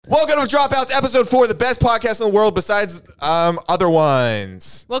Welcome to Dropouts, episode 4, the best podcast in the world besides other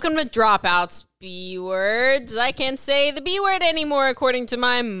ones. Welcome to Dropouts, B-words. I can't say the B-word anymore, according to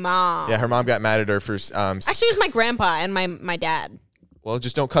my mom. Yeah, her mom got mad at her for... Actually, it was my grandpa and my dad. Well,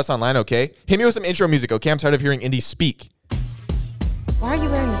 just don't cuss online, okay? Hit me with some intro music, okay? I'm tired of hearing Indy speak. Why are you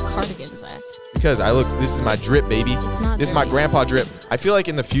wearing a cardigan, Zach? Because this is my drip, baby. It's not This is my dirty. grandpa drip. I feel like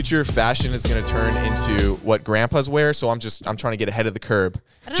in the future, fashion is going to turn into what grandpas wear, so I'm trying to get ahead of the curb.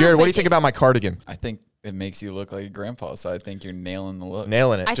 don't know Jared, if what I do you think can- about my cardigan? I think it makes you look like a grandpa, so I think you're nailing the look.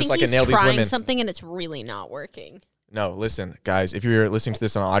 Nailing it, I just think like I he's nail these trying women. something and it's really not working. No, listen, guys, if you're listening to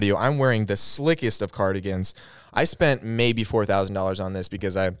this on audio, I'm wearing the slickest of cardigans. I spent maybe $4,000 on this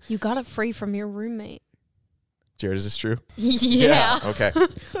because You got it free from your roommate. Jared, is this true? Yeah. Okay.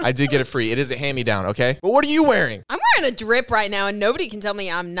 I did get it free. It is a hand-me-down, okay? But what are you wearing? I'm wearing a drip right now, and nobody can tell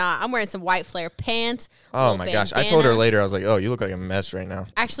me I'm not. I'm wearing some white flare pants. Oh, little my gosh. I told her bandana. later, I was like, oh, you look like a mess right now.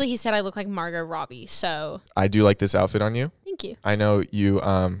 Actually, he said I look like Margot Robbie, so I do like this outfit on you. thank you. I know you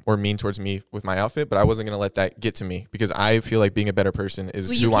were mean towards me with my outfit, but I wasn't going to let that get to me because I feel like being a better person is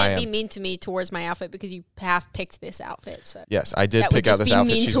Well, you who I can't am. be mean to me towards my outfit because you have picked this outfit. So Yes, I did that would pick out just this be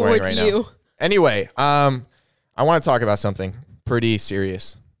outfit mean she's wearing towards right you. now. Anyway, I want to talk about something pretty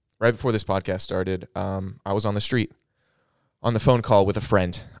serious. Right before this podcast started, I was on the street on the phone call with a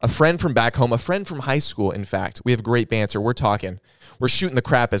friend from back home, a friend from high school, in fact. We have great banter. We're talking. We're shooting the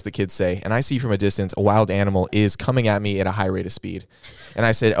crap, as the kids say. And I see from a distance a wild animal is coming at me at a high rate of speed. And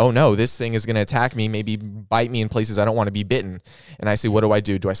I said, oh, no, this thing is going to attack me, maybe bite me in places I don't want to be bitten. And I say, what do I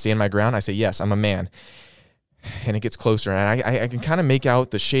do? Do I stand my ground? I say, yes, I'm a man. And it gets closer, and I can kind of make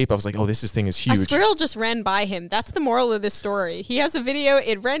out the shape. I was like, oh, this thing is A huge. squirrel just ran by him. That's the moral of this story. He has a video.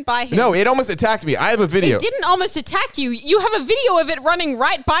 It ran by him. No, it almost attacked me. I have a video. It didn't almost attack you. You have a video of it running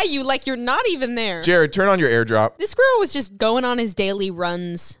right by you like you're not even there. Jared, turn on your airdrop. This squirrel was just going on his daily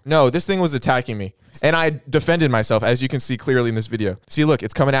runs. No, this thing was attacking me. And I defended myself, as you can see clearly in this video. See, look,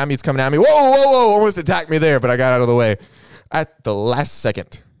 it's coming at me. It's coming at me. Whoa, whoa, whoa. Almost attacked me there, but I got out of the way at the last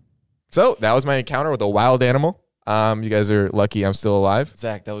second. So that was my encounter with a wild animal. You guys are lucky I'm still alive.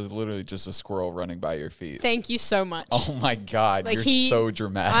 Zach, that was literally just a squirrel running by your feet. Thank you so much. Oh my God, Like you're so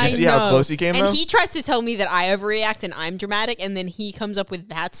dramatic. I You see how know. close he came, And though? he tries to tell me that I overreact and I'm dramatic, and then he comes up with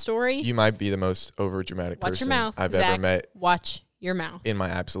that story. You might be the most over-dramatic Watch person your mouth, I've Zach. ever met Watch your mouth. in my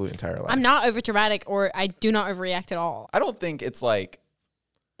absolute entire life. I'm not over dramatic, or I do not overreact at all. I don't think it's like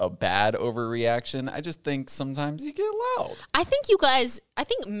a bad overreaction. I just think sometimes you get loud. I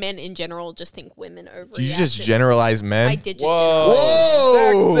think men in general just think women overreact. Did you just generalize men? I did just Whoa.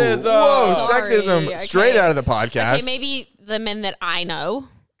 generalize. Whoa! Sexism. Whoa! Sorry, Sexism okay. straight out of the podcast. Okay, maybe the men that I know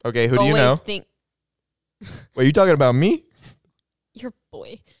Okay, who do always you know? think Wait, you talking about me? you're a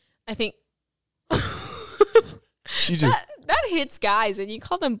boy. I think She just. that hits guys when you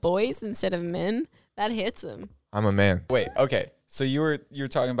call them boys instead of men. That hits them. I'm a man. Wait, okay. So you were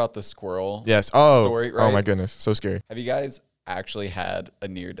talking about the squirrel. Yes. Oh. Story, Oh right? my goodness. So scary. Have you guys actually had a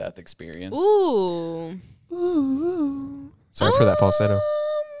near-death experience? Ooh. Sorry for that falsetto.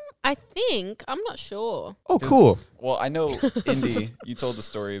 I think I'm not sure. Oh, cool. Well, I know, Indy, you told the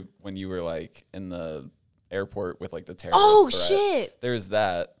story when you were like in the airport with like the terrorist Oh threat. shit. There's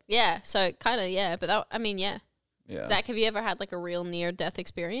that. Yeah. So kind of yeah, but that yeah. Yeah. Zach, have you ever had like a real near death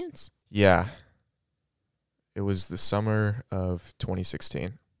experience? Yeah. It was the summer of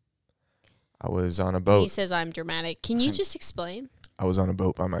 2016. I was on a He boat. says I'm dramatic. Can you just explain? I was on a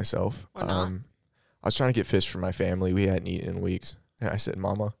boat by myself. Or not. I was trying to get fish for my family. We hadn't eaten in weeks. And I said,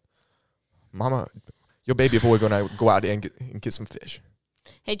 Mama, your baby boy gonna go out there and get some fish.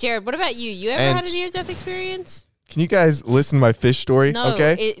 Hey Jared, what about you? You ever And- had a near death experience? Can you guys listen to my fish story? No,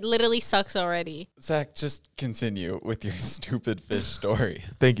 Okay. it literally sucks already. Zach, just continue with your stupid fish story.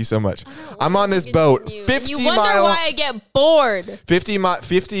 Thank you so much. I'm on this boat. 50 You wonder mile. why I get bored.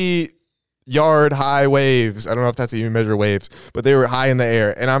 50 yard high waves. I don't know if that's how you measure waves, but they were high in the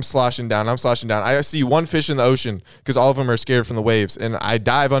air, and I'm sloshing down. I see one fish in the ocean because all of them are scared from the waves, and I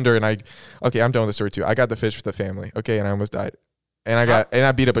dive under, and I'm done with the story too. I got the fish for the family, okay, and I almost died, and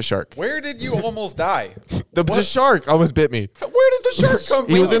I beat up a shark. Where did you almost die? The shark almost bit me. Where did the shark come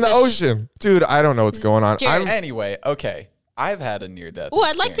from? He was in the ocean, dude. I don't know what's going on. Jared- Anyway, okay. I've had a near-death Oh,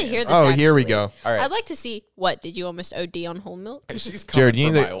 I'd like to hear this. Oh, here we actually. go. All right. I'd like to see what did you almost OD on whole milk? She's Jared, coming you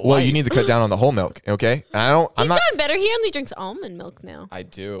for need my to life. you need to cut down on the whole milk, okay? I'm He's not gotten better. He only drinks almond milk now. I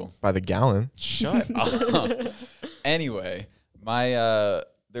do. by the gallon. Shut up. Anyway,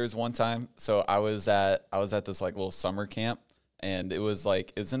 there's one time, so I was at this like little summer camp, and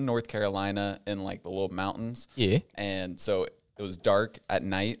it's in North Carolina in like the little mountains. Yeah. And so it was dark at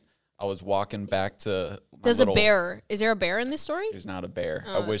night. I was walking back to my Is there a bear in this story? There's not a bear.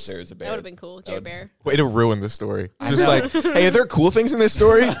 Oh, I wish there was a bear. That would have been cool. Jay Bear. Way to ruin the story. Just like, hey, are there cool things in this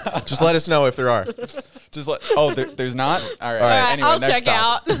story? Just let us know if there are. Just like, there's not? All right. All right. All right, Anyway, I'll next check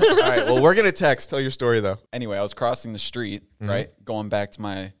topic. out. All right. Well, we're going to text. Tell your story, though. Anyway, I was crossing the street, Mm-hmm. right? Going back to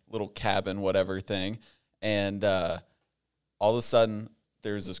my little cabin, whatever thing. And all of a sudden,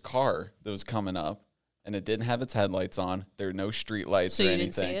 there was this car that was coming up, and it didn't have its headlights on. There were no street lights So or you anything.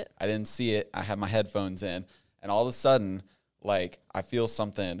 didn't see it? I didn't see it. I had my headphones in. And all of a sudden, like, I feel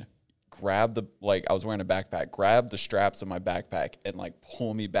something grab I was wearing a backpack, grab the straps of my backpack and, like,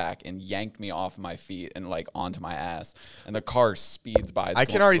 pull me back and yank me off my feet and, like, onto my ass. And the car speeds by. It's I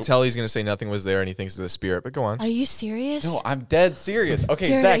can going, already "Oop." tell he's going to say nothing was there and he thinks it's a spirit, but go on. Are you serious? No, I'm dead serious. Okay,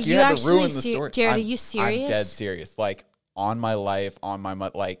 Jared, Zach, are you you had to actually ruin the story. Jared, are I'm- you serious? I'm dead serious. Like, on my life, on my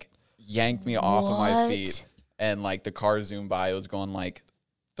like, yanked me off of my What? feet, and like the car zoomed by. It was going like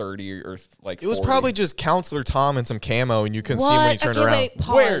 30 or like. It was 40. probably just Counselor Tom and some camo, and you couldn't see him when he turned okay, around. wait,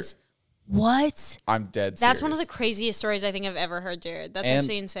 pause. Where? What? I'm dead. That's one of the serious. craziest stories I think I've ever heard, Jared. That's And-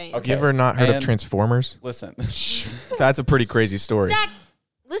 actually insane. okay. You ever not heard of And- Transformers? Listen, That's a pretty crazy story. Zach,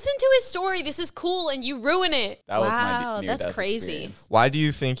 listen to his story. This is cool, and you ruin it. that was my wow, near-death that's crazy. experience. Why do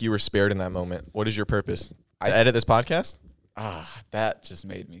you think you were spared in that moment? What is your purpose? I- To edit this podcast? That just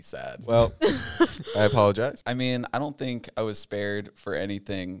made me sad. Well, I apologize. I mean, I don't think I was spared for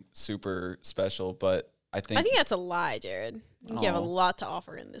anything super special, but I think that's a lie, Jared. You have a Oh. lot to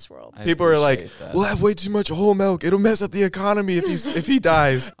offer in this world. I People are like, appreciate that. we'll have way too much whole milk. It'll mess up the economy if he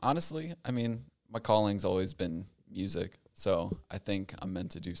dies. Honestly, I mean, my calling's always been music, so I think I'm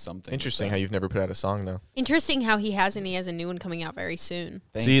meant to do something. with Interesting that. how you've never put out a song, though. Interesting how he has a new one coming out very soon.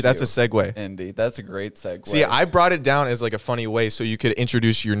 Thank See, that's a you, segue. Indy. That's a great segue. See, I brought it down as like a funny way so you could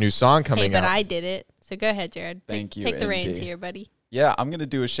introduce your new song Hey, coming but out. I did it. So go ahead, Jared. Thank you, Take the reins Indy. here, buddy. Yeah, I'm gonna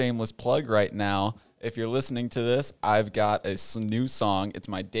do a shameless plug right now. If you're listening to this, I've got a new song. It's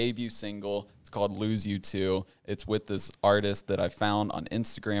my debut single. It's called Lose You To. It's with this artist that I found on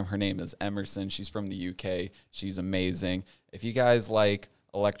Instagram. Her name is Emerson. She's from the UK. She's amazing. If you guys like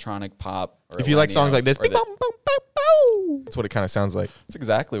electronic pop, or If you like Elenio, songs like this, or beep, boom, boom, boom, boom. That's what it kind of sounds like. that's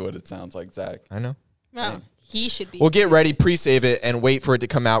exactly what it sounds like, Zach. I know. Wow. He should be. Well, get ready, pre-save it, and wait for it to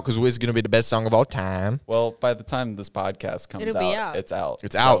come out because it's going to be the best song of all time. Well, by the time this podcast comes It'll be out. it's out.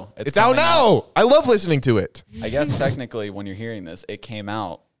 It's So out. It's out coming now. I love listening to it. I guess technically, when you're hearing this, it came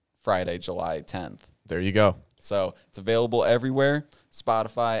out Friday, July 10th. There you go. So it's available everywhere: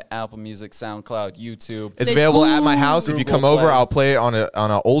 Spotify, Apple Music, SoundCloud, YouTube. It's Let's available go. at my house. If you Google come over, Play. I'll play it on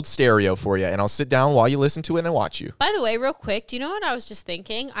a old stereo for you, and I'll sit down while you listen to it and watch you. By the way, real quick, do you know what I was just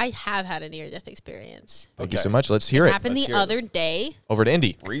thinking? I have had a near-death experience. Thank you Okay. so much. Let's hear it. Happened Let's the hear other this. day. Over to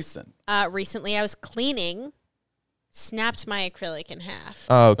Indy. Recent. Recently, I was cleaning, snapped my acrylic in half.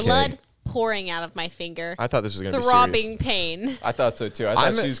 Okay. Blood pouring out of my finger. I thought this was going to be Throbbing serious. pain. I thought so too. I thought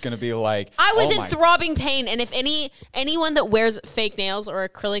I'm- she was gonna be like, I was oh in my- throbbing pain, and if anyone that wears fake nails or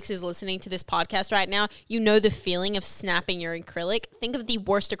acrylics is listening to this podcast right now, you know the feeling of snapping your acrylic. Think of the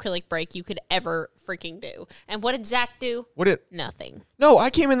worst acrylic break you could ever freaking do. And what did Zach do? What did? Nothing. No,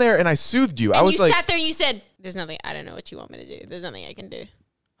 I came in there and I soothed you. I And was you like, sat there and you said, "There's nothing. I don't know what you want me to do. There's nothing I can do."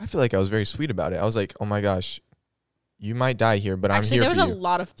 I feel like I was very sweet about it. I was like, oh my gosh, you might die here, but Actually, I'm there here was for a you.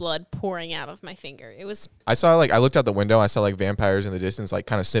 lot of blood pouring out of my finger. It was. I looked out the window. I saw like vampires in the distance, like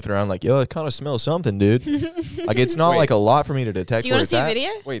kind of sniffing around, like, yo, it kind of smells something, dude. Like, it's not Wait. like a lot for me to detect Do you where want to it's see a at. video?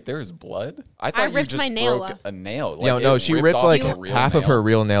 Wait, there was blood. I thought you ripped just my nail broke off. a nail. Like, No, it she ripped off like a real half of nail. her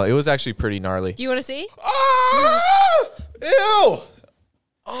real nail. It was actually pretty gnarly. Do you want to see? Ah! Ew!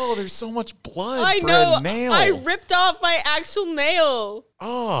 Oh, there's so much blood I for know. a nail. I ripped off my actual nail.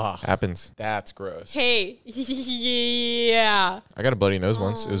 Oh, Happens. that's gross. Hey, yeah. I got a bloody nose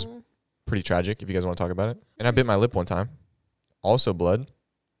once. It was pretty tragic, if you guys want to talk about it. And I bit my lip one time. Also blood.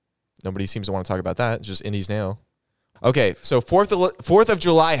 Nobody seems to want to talk about that. It's just Indy's nail. Okay, so 4th of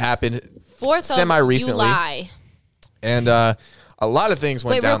July happened 4th semi-recently. of July. And a lot of things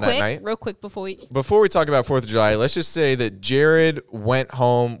went Wait, down real that quick, night. real quick Before we talk about 4th of July, let's just say that Jared went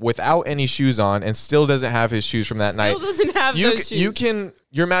home without any shoes on and still doesn't have his shoes from that night. Still doesn't have You those shoes. you can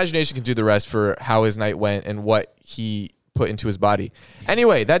your imagination can do the rest for how his night went and what he put into his body.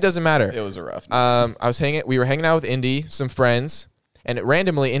 Anyway, that doesn't matter. It was a rough night. We were hanging out with Indy, some friends, and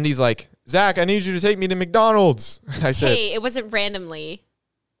randomly Indy's like, "Zach, I need you to take me to McDonald's." And I said, Hey, it wasn't randomly.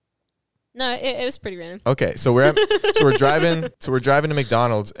 No, it was pretty random. "Okay." So we're driving to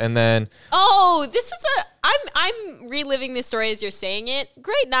McDonald's, and then Oh, this was I'm reliving this story as you're saying it.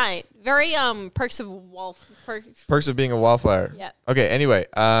 Great night. Very perks Perks of being a wallflower. Yeah. Okay. Anyway,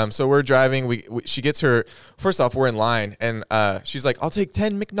 so we're driving. She gets her. First off, we're in line, and she's like, "I'll take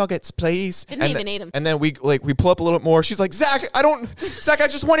 10 McNuggets, please." Didn't even eat 'em. And then we pull up a little bit more. She's like, Zach, I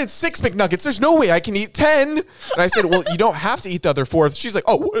just wanted 6 McNuggets. There's no way I can eat 10. And I said, well, you don't have to eat the other 4. She's like,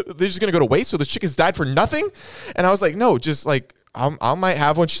 oh, they're just gonna go to waste. So the chickens died for nothing. And I was like, no, just like I might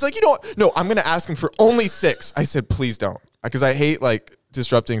have one. She's like, no, I'm gonna ask him for only 6. I said, please don't, because I hate like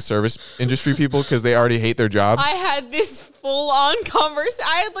disrupting service industry people because they already hate their jobs. I had this full-on conversation.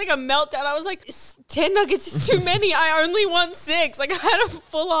 I had like a meltdown. I was like, 10 nuggets is too many. I only want 6. Like I had a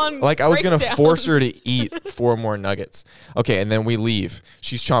full-on like I was going to breakdown. force her to eat 4 more nuggets. Okay, and then we leave.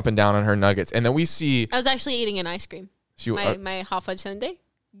 She's chomping down on her nuggets. And then we see... I was actually eating an ice cream. She, my hot fudge sundae.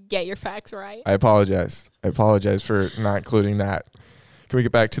 Get your facts right. I apologize. For not including that. Can we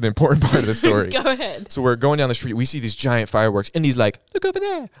get back to the important part of the story? Go ahead. So we're going down the street. We see these giant fireworks. And he's like, look over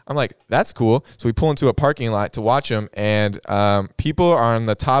there. I'm like, that's cool. So we pull into a parking lot to watch them. And people are on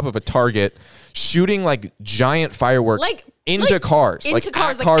the top of a Target shooting like giant fireworks into cars. Into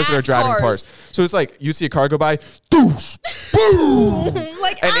cars that are driving cars. So it's like you see a car go by. Doosh, boom.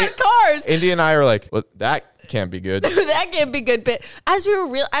 Like and at cars. Indy and I are like, well, that can't be good. That can't be good. But as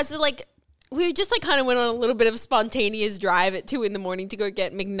we just like kind of went on a little bit of a spontaneous drive at 2 a.m. to go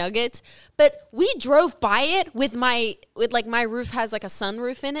get McNuggets. But we drove by it with my roof has like a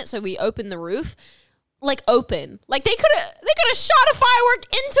sunroof in it. So we opened the roof like open. Like they could have shot a firework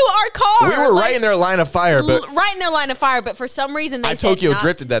into our car. We were right in their line of fire, but right in their line of fire. But for some reason I Tokyo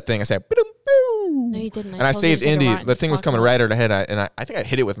drifted that thing. I said, no, you didn't. And I saved Indy. The thing was coming right at her head, and I think I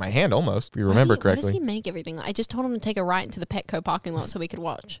hit it with my hand almost, if you remember correctly. Why does he make everything? I just told him to take a right into the Petco parking lot so we could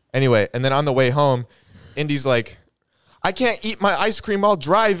watch. Anyway, and then on the way home, Indy's like, I can't eat my ice cream while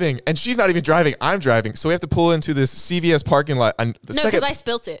driving. And she's not even driving. I'm driving. So we have to pull into this CVS parking lot. No, because I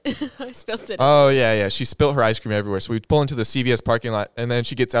spilt it. I spilt it. Oh, yeah. She spilt her ice cream everywhere. So we pull into the CVS parking lot, and then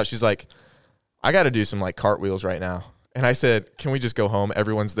she gets out. She's like, I got to do some like cartwheels right now. And I said, can we just go home?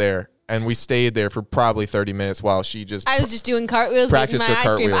 Everyone's there. And we stayed there for probably 30 minutes while I was just doing cartwheels, practiced eating my her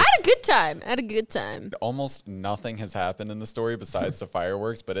ice cream. cartwheels. I had a good time. Almost nothing has happened in the story besides the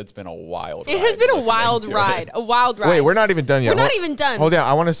fireworks, but it's been a wild ride. It has been a listening wild ride. Wait, we're not even done yet. We're not even done. Hold on.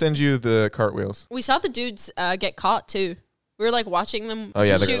 I want to send you the cartwheels. We saw the dudes get caught too. We were like watching them. Oh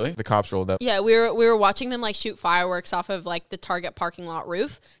yeah, shoot. the cops rolled up. Yeah, we were watching them like shoot fireworks off of like the Target parking lot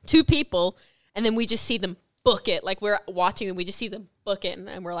roof. 2 people, and then we just see them book it. Like we're watching them, we just see them book it,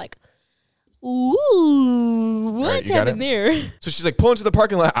 and we're like, ooh, what happened there? So she's like, pull into the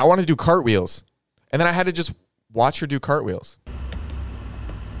parking lot. I want to do cartwheels. And then I had to just watch her do cartwheels.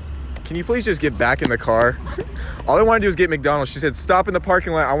 Can you please just get back in the car? All I want to do is get McDonald's. She said, stop in the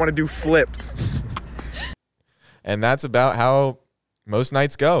parking lot. I want to do flips. And that's about how most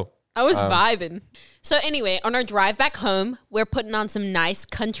nights go. I was vibing. So anyway, on our drive back home, we're putting on some nice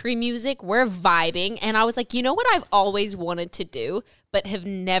country music. We're vibing. And I was like, you know what I've always wanted to do, but have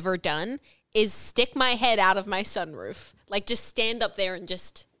never done, is stick my head out of my sunroof. Like just stand up there and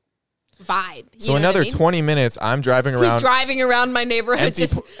just vibe. So another 20 minutes, I'm driving around. He's driving around my neighborhood.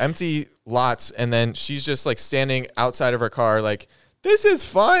 Empty lots. And then she's just like standing outside of her car like, this is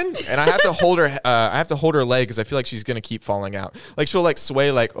fun. And I have to hold her. I have to hold her leg because I feel like she's gonna keep falling out. Like she'll like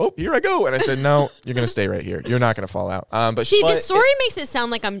sway, like, oh, here I go. And I said, no, you're gonna stay right here. You're not gonna fall out. But see, the story makes it sound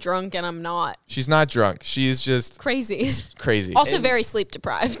like I'm drunk and I'm not. She's not drunk. She's just crazy. Crazy. Also very sleep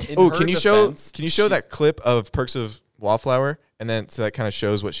deprived. Oh, can you show that clip of Perks of Wallflower? And then so that kind of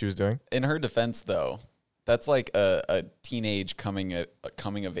shows what she was doing. In her defense, though, that's like a teenage coming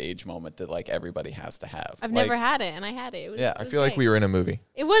of age moment that like everybody has to have. I've never had it, and I had it. I feel like we were in a movie.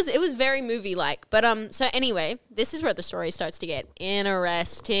 It was very movie like. But so anyway, this is where the story starts to get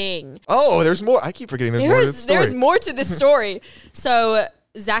interesting. Oh, there's more. I keep forgetting there's more to the story. There's more to the story. So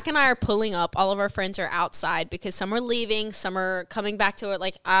Zach and I are pulling up. All of our friends are outside because some are leaving, some are coming back to it.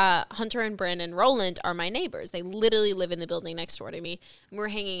 Like Hunter and Brandon Roland are my neighbors. They literally live in the building next door to me. And we're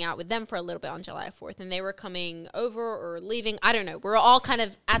hanging out with them for a little bit on July 4th. And they were coming over or leaving. I don't know. We're all kind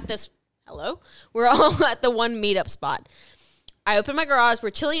of at this. Hello? We're all at the one meetup spot. I open my garage. We're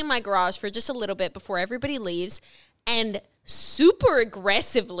chilling in my garage for just a little bit before everybody leaves. And super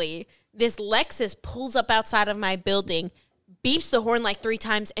aggressively, this Lexus pulls up outside of my building, beeps the horn like 3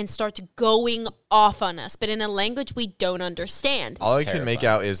 times, and starts going off on us, but in a language we don't understand. All I can make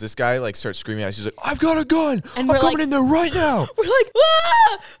out is this guy like starts screaming at us. He's like, I've got a gun. And I'm coming in there right now. We're like,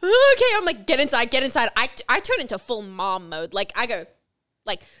 ah! Okay. I'm like, get inside. I turn into full mom mode. Like I go,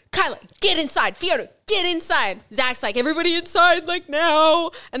 Like, Kyla, get inside. Fiona, get inside. Zach's like, everybody inside, like,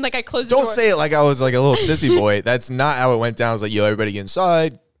 now. And, like, I closed the door. Don't say it like I was like a little sissy boy. That's not how it went down. I was like, yo, everybody get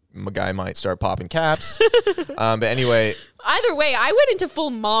inside. My guy might start popping caps. But anyway. Either way, I went into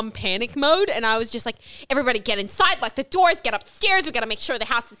full mom panic mode, and I was just like, everybody get inside, lock the doors, get upstairs. We got to make sure the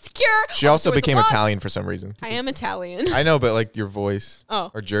house is secure. She also became Italian for some reason. I am Italian. I know, but like your voice.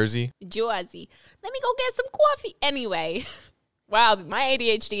 Oh. Or Jersey. Jersey. Let me go get some coffee. Anyway. Wow, my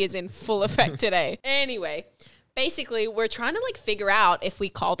ADHD is in full effect today. Anyway, basically, we're trying to like figure out if we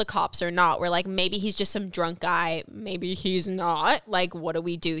call the cops or not. We're like, maybe he's just some drunk guy. Maybe he's not. Like, what do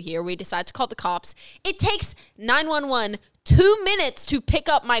we do here? We decide to call the cops. It takes 911 2 minutes to pick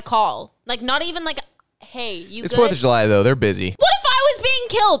up my call. Like, not even like, hey, you It's good? 4th of July, though. They're busy. What if I was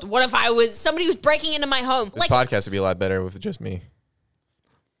being killed? What if somebody was breaking into my home? This podcast would be a lot better with just me.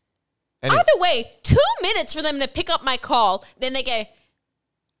 Either way, 2 minutes for them to pick up my call. Then they go,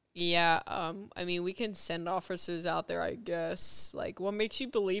 yeah, I mean, we can send officers out there, I guess. Like, what makes you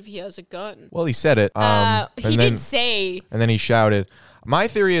believe he has a gun? Well, he said it. He did say. And then he shouted. My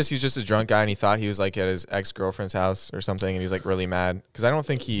theory is he's just a drunk guy and he thought he was like at his ex-girlfriend's house or something and he was like really mad. Because I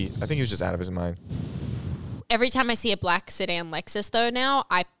think he was just out of his mind. Every time I see a black sedan Lexus, though, now,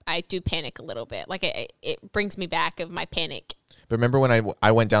 I do panic a little bit. Like, it brings me back of my panic. But remember when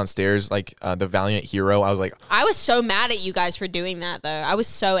I went downstairs, like the Valiant Hero, I was like... I was so mad at you guys for doing that, though. I was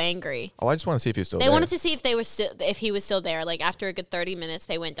so angry. Oh, I just want to see if he was still They there. wanted to see if he was still there. Like, after a good 30 minutes,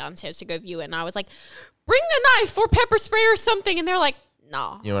 they went downstairs to go view it. And I was like, bring the knife or pepper spray or something. And they're like,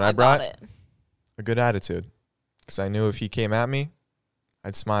 no. You know what I brought? got it. A good attitude. Because I knew if he came at me,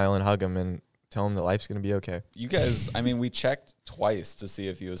 I'd smile and hug him and tell him that life's going to be okay. You guys, I mean, we checked twice to see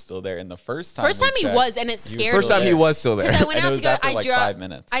if he was still there. And the first time he was, and it scared First me. time he was still there. Because I went And it out was to go. after I like drove. 5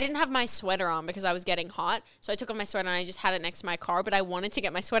 minutes. I didn't have my sweater on because I was getting hot, so I took off my sweater and I just had it next to my car. But I wanted to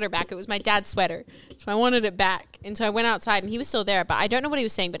get my sweater back. It was my dad's sweater, so I wanted it back. And so I went outside, and he was still there. But I don't know what he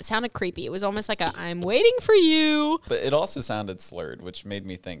was saying, but it sounded creepy. It was almost like I'm waiting for you. But it also sounded slurred, which made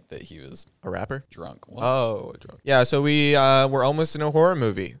me think that he was A rapper? drunk. What? Oh, drunk. Yeah, so we're almost in a horror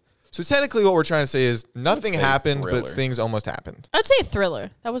movie. So technically what we're trying to say is nothing say happened, thriller. but things almost happened. I'd say a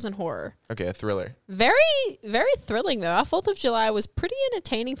thriller. That wasn't horror. Okay, a thriller. Very, very thrilling though. Our 4th of July was pretty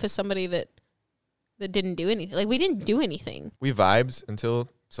entertaining for somebody that didn't do anything. Like, we didn't do anything. We vibes until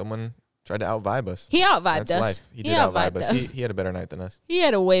someone tried to out-vibe us. He out-vibed That's us. life. He did out-vibe us. us. He had a better night than us. He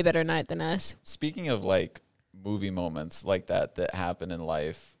had a way better night than us. Speaking of like movie moments like that happen in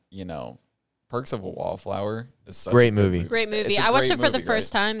life, you know, Perks of a Wallflower is such Great a good movie. Great movie. It's a I watched great it for the movie,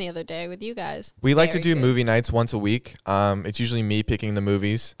 first right? time the other day with you guys. We like to Very do good. movie nights once a week. It's usually me picking the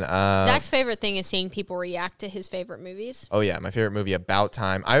movies. Zach's favorite thing is seeing people react to his favorite movies. Oh, yeah. My favorite movie, About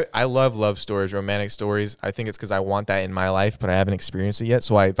Time. I love stories, romantic stories. I think it's because I want that in my life, but I haven't experienced it yet.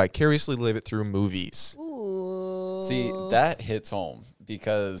 So I vicariously live it through movies. Ooh. See, that hits home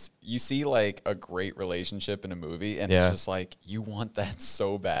because you see like a great relationship in a movie and Yeah. it's just like you want that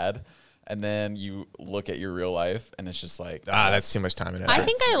so bad. And then you look at your real life and it's just like, That's too much time and effort. I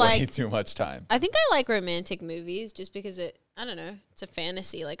think that's I way like- too much time. I think I like romantic movies just because I don't know, it's a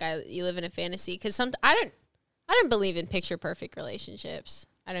fantasy. Like you live in a fantasy because I don't believe in picture perfect relationships.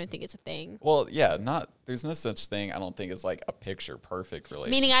 I don't think it's a thing. Well, yeah, there's no such thing. I don't think it's like a picture perfect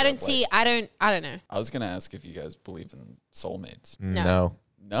relationship. Meaning I don't Like, see. I don't know. I was gonna ask if you guys believe in soulmates. No.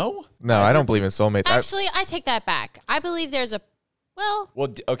 No, I don't believe in soulmates. Actually, I take that back. I believe there's a Well,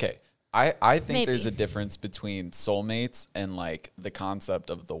 okay. I think Maybe. there's a difference between soulmates and like the concept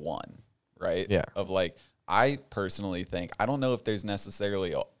of the one, right? Yeah. Of like, I personally think, I don't know if there's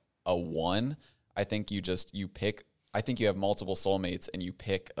necessarily a one. I think you pick, I think you have multiple soulmates and you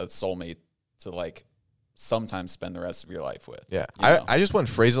pick a soulmate to like sometimes spend the rest of your life with. Yeah, you know? I just wouldn't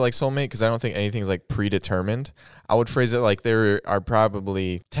phrase it like soulmate because I don't think anything's like predetermined. I would phrase it like there are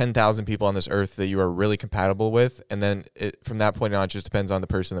probably 10,000 people on this earth that you are really compatible with, and then from that point on, it just depends on the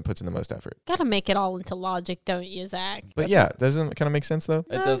person that puts in the most effort. gotta make it all into logic, don't you, Zach? But yeah, doesn't it kind of make sense though?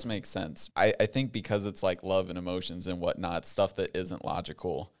 It does make sense. I think because it's like love and emotions and whatnot, stuff that isn't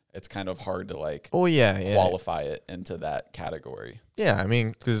logical, it's kind of hard to like Oh yeah. qualify it into that category. Yeah, I mean,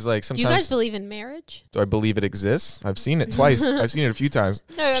 because like Do sometimes you guys believe in marriage? do I believe it exists? I've seen it twice. I've seen it a few times.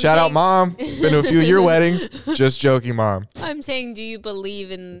 No, I'm Shout out, saying- mom. Been to a few of your weddings. Just joking, mom. I'm saying, do you believe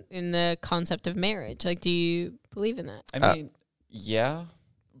in the concept of marriage? Like, do you believe in that? I mean, yeah,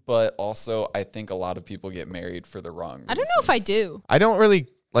 but also I think a lot of people get married for the wrong reasons. I don't know if I do. I don't really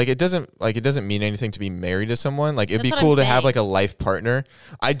like it. Doesn't mean anything to be married to someone. Like it'd That's be what cool I'm to have saying. like a life partner.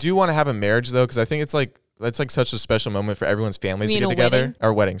 I do want to have a marriage though, because I think it's like that's like such a special moment for everyone's families You to mean get a together. wedding?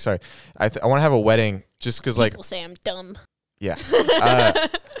 Or wedding, sorry. I want to have a wedding just because like People say I'm dumb. Yeah.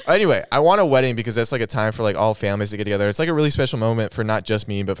 Anyway, I want a wedding because that's like a time for like all families to get together. It's like a really special moment for not just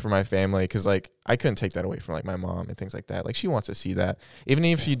me, but for my family. Cause like I couldn't take that away from like my mom and things like that. Like she wants to see that. Even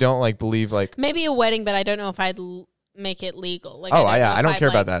if you don't like believe like, Maybe a wedding, but I don't know if I'd make it legal. Like, oh, I I don't I'd, care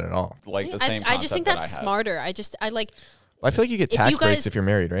like, about that at all. Like the I same. I just think concept that's that I have. smarter. I like I feel like you get If tax you breaks guys- if you're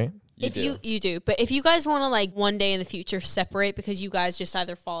married, right? you do, but if you guys want to like one day in the future separate because you guys just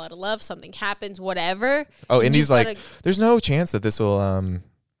either fall out of love, something happens, whatever. Oh, then Indy's you've like, gotta- there's no chance that this will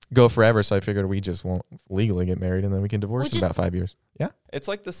go forever. So I figured we just won't legally get married and then we can divorce in just- about 5 years. Yeah. It's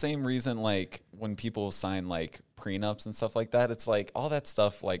like the same reason, like when people sign like prenups and stuff like that. It's like all that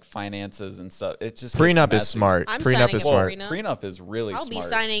stuff, like finances and stuff. It just gets Prenup is messy. smart. I'm Prenup signing is a smart. prenup. Prenup is really I'll smart. be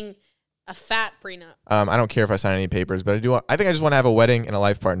signing a fat prenup. I don't care if I sign any papers, but I think I just want to have a wedding and a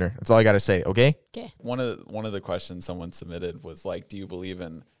life partner. That's all I got to say. Okay. Okay. One of the questions someone submitted was like, "Do you believe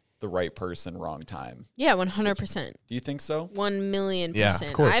in the right person, wrong time?" Yeah, 100%. Do you think so? 1,000,000%. Yeah,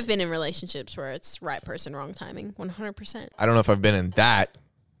 of course. I've been in relationships where it's right person, wrong timing. 100%. I don't know if I've been in that,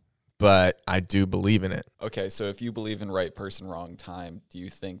 but I do believe in it. Okay, so if you believe in right person, wrong time, do you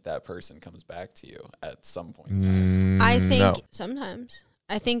think that person comes back to you at some point? in time? I think no. sometimes.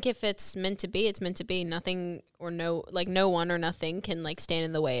 I think if it's meant to be, it's meant to be. Nothing or no one or nothing can like stand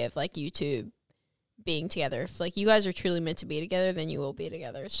in the way of like you two being together. If like you guys are truly meant to be together, then you will be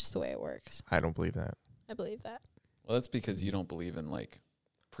together. It's just the way it works. I don't believe that I believe that. Well, that's because you don't believe in like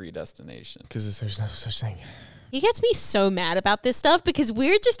predestination. because there's no such thing. He gets me so mad about this stuff because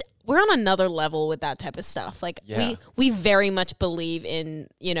we're on another level with that type of stuff. Like Yeah. we very much believe in,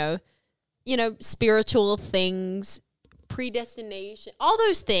 you know, spiritual things, predestination, all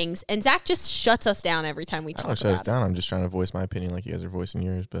those things. And Zach just shuts us down every time we I talk don't shut us about it. down. I'm just trying to voice my opinion like you guys are voicing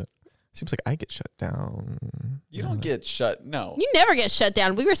yours, but it seems like I get shut down. You don't get shut. No. You never get shut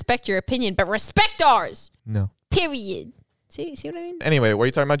down. We respect your opinion, but respect ours. No. Period. See what I mean? Anyway, what are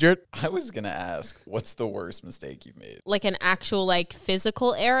you talking about, Jared? I was gonna ask, what's the worst mistake you've made? Like an actual like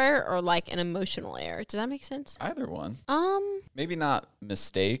physical error or like an emotional error. Does that make sense? Either one. Maybe Maybe not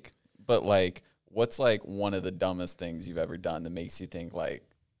mistake, but like, what's like one of the dumbest things you've ever done that makes you think like,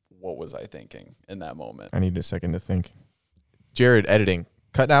 what was I thinking in that moment? I need a second to think. Jared, editing.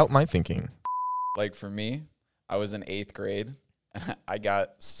 Cut out my thinking. Like for me, I was in 8th grade. I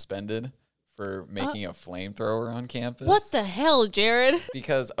got suspended for making a flamethrower on campus. What the hell, Jared?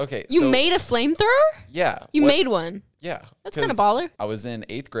 Because You made a flamethrower? yeah. You what- made one. Yeah. That's kind of 'cause baller. I was in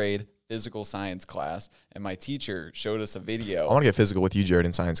 8th grade physical science class, and my teacher showed us a video. I want to get physical with you, Jared,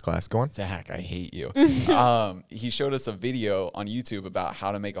 in science class. Go on. Zach, I hate you. He showed us a video on YouTube about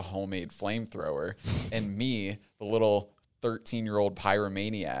how to make a homemade flamethrower, and me, the little 13-year-old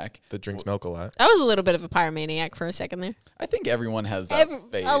pyromaniac, That drinks milk a lot. I was a little bit of a pyromaniac for a second there. I think everyone has that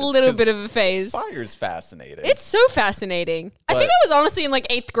phase. A little 'cause bit of a phase. Fire's fascinating. It's so fascinating. I think But- I was honestly in like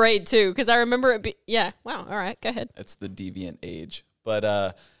 8th grade too, because I remember it. Yeah. Wow. All right. Go ahead. It's the deviant age. But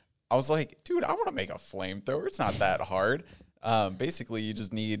I was like, dude, I want to make a flamethrower. It's not that hard. Basically, you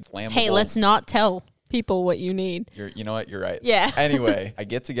just need flammable. Hey, let's not tell people what you need. You know what? You're right. Yeah. Anyway, I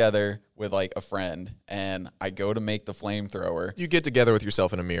get together with like a friend, and I go to make the flamethrower. You get together with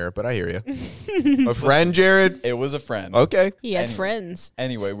yourself in a mirror, but I hear you. A friend, Jared? It was a friend. Okay. He had Anyway. friends.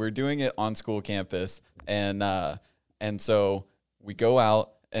 Anyway, we're doing it on school campus, and so we go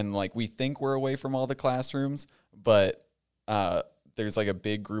out, and like we think we're away from all the classrooms, but there's like a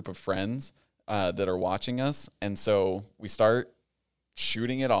big group of friends that are watching us, and so we start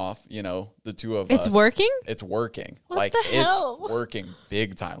shooting it off. You know, the two of us. It's working? It's working. What like the hell? it's working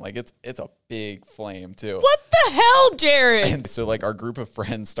big time. Like it's a big flame too. What the hell, Jared? And so like our group of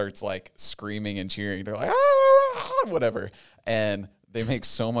friends starts like screaming and cheering. They're like, ah, whatever. And they make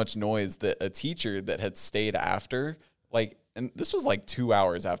so much noise that a teacher that had stayed after, like, and this was like 2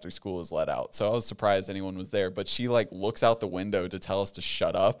 hours after school was let out. So I was surprised anyone was there, but she like looks out the window to tell us to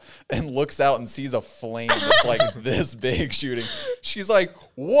shut up and looks out and sees a flame that's like this big shooting. She's like,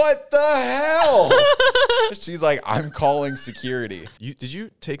 what the hell? She's like, I'm calling security. Did you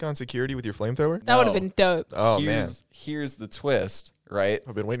take on security with your flamethrower? That would have No. been dope. Oh, man. Here's the twist, right?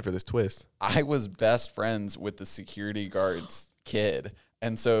 I've been waiting for this twist. I was best friends with the security guard's kid.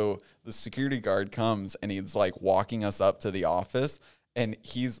 And so the security guard comes and he's like walking us up to the office, and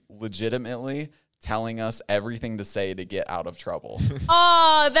he's legitimately telling us everything to say to get out of trouble.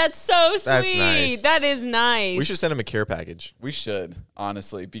 Oh, that's so sweet. That's nice. That is nice. We should send him a care package. We should,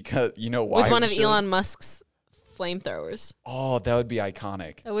 honestly, because you know why? with one we of should? Elon Musk's flamethrowers. Oh, that would be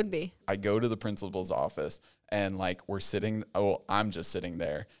iconic. That would be. I go to the principal's office, and like we're sitting, I'm just sitting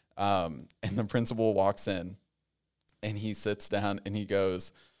there. And the principal walks in, and he sits down and he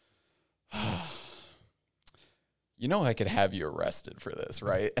goes, you know, I could have you arrested for this,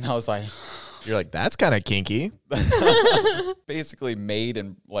 right? And I was like, You're like, that's kind of kinky. basically made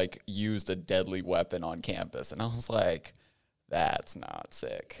and like used a deadly weapon on campus. And I was like, that's not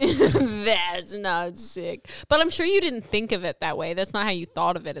sick. That's not sick. But I'm sure you didn't think of it that way. That's not how you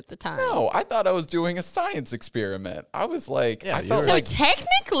thought of it at the time. No, I thought I was doing a science experiment. I was like, Yeah, I felt So like,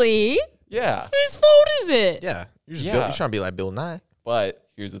 technically, yeah. whose fault is it? Yeah. You're just Yeah. you're trying to be like Bill Nye. But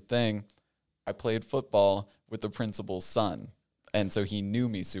here's the thing. I played football with the principal's son. And so he knew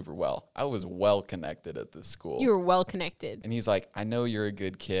me super well. I was well connected at this school. You were well connected. And he's like, I know you're a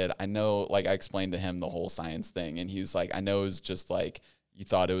good kid. I know, like, I explained to him the whole science thing. And he's like, I know it's just like, you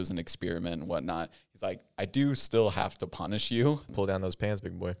thought it was an experiment and whatnot. He's like, I do still have to punish you. Pull down those pants,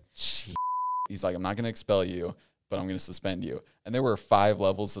 big boy. He's like, I'm not going to expel you, but I'm going to suspend you. And there were 5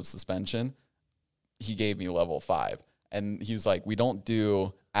 levels of suspension. He gave me level 5. And he was like, we don't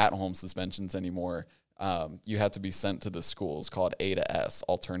do at-home suspensions anymore. You have to be sent to the school. It's called A to S,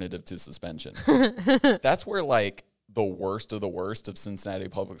 alternative to suspension. That's where like the worst of Cincinnati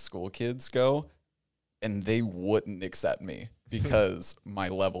public school kids go. And they wouldn't accept me because my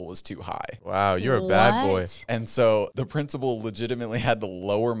level was too high. Wow, you're a bad boy. What? And so the principal legitimately had to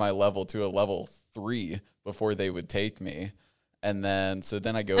lower my level to a level 3 before they would take me. And then, so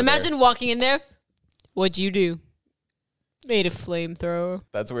then I go Imagine there. walking in there. What'd you do? Made a flamethrower.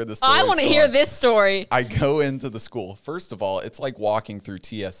 That's where the story I want to hear this story. I go into the school. First of all, it's like walking through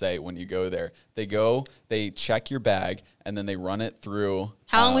TSA when you go there. They check your bag, and then they run it through.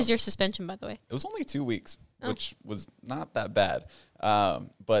 How long was your suspension, by the way? It was only 2 weeks, which was not that bad.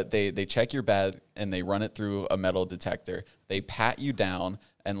 But they check your bag, and they run it through a metal detector. They pat you down,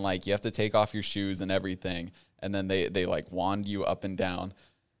 and like you have to take off your shoes and everything. And then they like wand you up and down.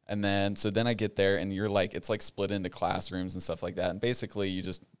 And then, so then I get there and you're like, it's like split into classrooms and stuff like that. And basically you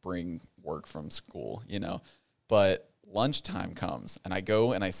just bring work from school, you know, but lunchtime comes and I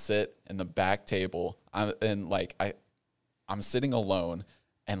go and I sit in the back table. I'm sitting alone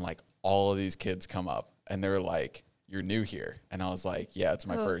and like all of these kids come up and they're like, you're new here. And I was like, yeah, it's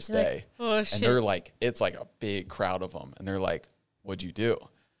my first day. Oh, shit. And they're like, it's like a big crowd of them. And they're like, what'd you do?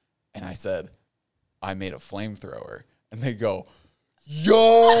 And I said, I made a flamethrower. And they go, yo!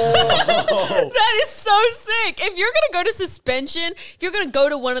 That is so sick. If you're going to go to suspension, if you're going to go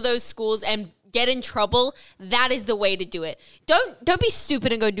to one of those schools and get in trouble, that is the way to do it. Don't be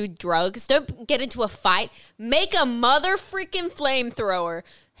stupid and go do drugs. Don't get into a fight. Make a mother freaking flamethrower.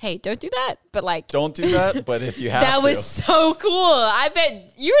 Hey, don't do that. But like, Don't do that, but if you have that to. was so cool. I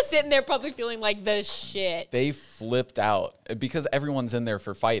bet you were sitting there probably feeling like the shit. They flipped out because everyone's in there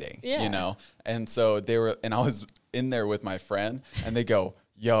for fighting, Yeah. you know? And so I was in there with my friend and they go,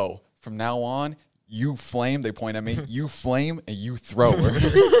 yo, from now on, you flame, they point at me, you flame and you throw her.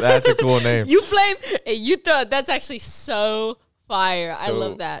 That's a cool name. You flame and you throw. That's actually so fire. I So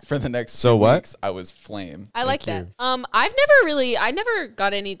love that. For the next So 2 what? weeks, I was flame. I like Thank that. I never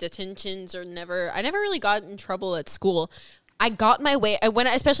got any detentions or I never really got in trouble at school. I got my way.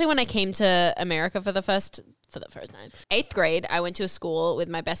 Especially when I came to America for the first time. 8th grade, I went to a school with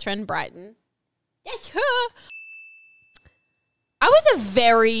my best friend Brighton. Yes, her. I was a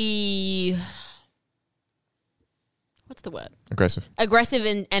very, what's the word? Aggressive.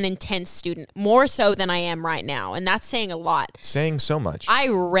 And intense student, more so than I am right now, and that's saying a lot. Saying so much. I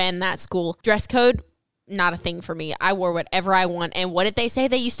ran that school. Dress code, not a thing for me. I wore whatever I want. And what did they say?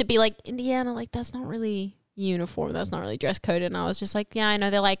 They used to be like, Indiana, like, that's not really uniform. That's not really dress code. And I was just like, yeah, I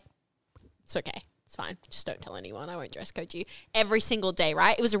know. They're like, it's okay. It's fine. Just don't tell anyone. I won't dress code you. Every single day,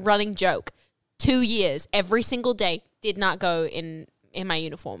 right? It was a running joke. 2 years, every single day, did not go in my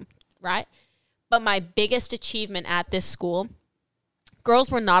uniform, right? But my biggest achievement at this school,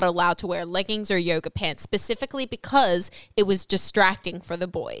 girls were not allowed to wear leggings or yoga pants, specifically because it was distracting for the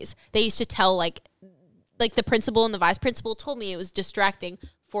boys. They used to tell, like the principal and the vice principal told me it was distracting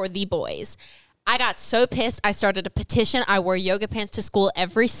for the boys. I got so pissed, I started a petition. I wore yoga pants to school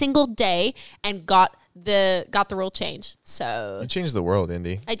every single day and got the rule changed. So You changed the world,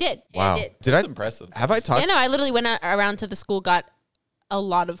 Indy. I did. Wow. I did. That's impressive. Have I talked? Yeah, no, I literally went around to the school, got a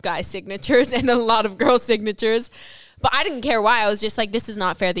lot of guy signatures and a lot of girl signatures. But I didn't care why. I was just like, this is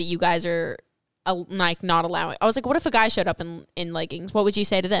not fair that you guys are like not allowing. I was like, what if a guy showed up in leggings? What would you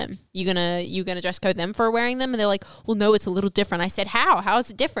say to them? You gonna dress code them for wearing them? And they're like, well, no, it's a little different. I said, how? How is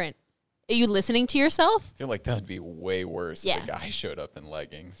it different? Are you listening to yourself? I feel like that would be way worse Yeah. if a guy showed up in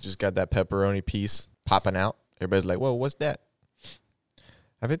leggings. Just got that pepperoni piece popping out. Everybody's like, whoa, what's that?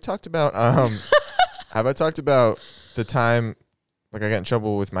 Have I talked about the time like I got in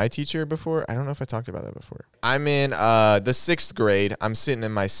trouble with my teacher before? I don't know if I talked about that before. I'm in the 6th grade. I'm sitting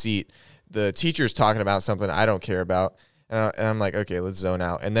in my seat. the teacher's talking about something I don't care about. And I'm like, okay, let's zone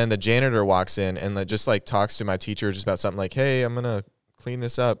out. And then the janitor walks in and just like talks to my teacher just about something like, hey, I'm going to clean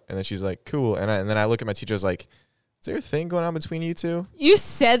this up. And then she's like, cool. And then I look at my teacher, I was like, is there a thing going on between you two? You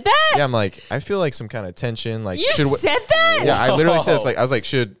said that? Yeah, I'm like, I feel like some kind of tension. Like, You said that? Yeah, I literally said, I was like,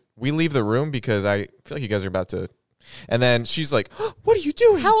 should we leave the room? Because I feel like you guys are about to. And then she's like, oh, what are you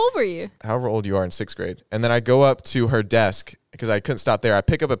doing? How old were you? However old you are in 6th grade. And then I go up to her desk because I couldn't stop there. I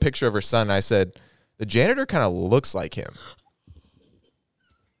pick up a picture of her son and I said, the janitor kind of looks like him.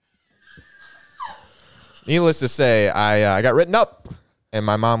 Needless to say, I got written up, and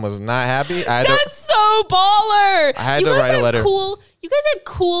my mom was not happy. That's so baller. I had to write a letter. You guys had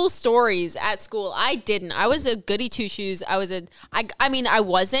cool stories at school. I didn't. I was a goody two shoes. I wasn't.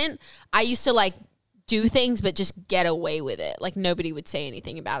 I used to like do things, but just get away with it. Like nobody would say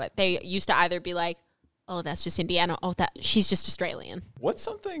anything about it. They used to either be like, "Oh, that's just Indiana. Oh, she's just Australian." What's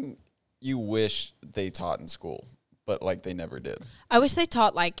something you wish they taught in school, but like they never did? I wish they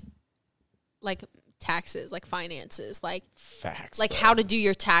taught like taxes, like finances, like facts, like how to do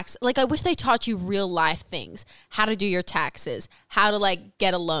your tax. Like I wish they taught you real life things, how to do your taxes, how to like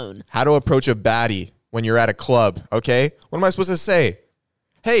get a loan, how to approach a baddie when you're at a club. Okay, what am I supposed to say?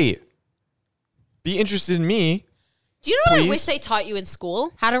 Hey, be interested in me. Do you know what please? I wish they taught you in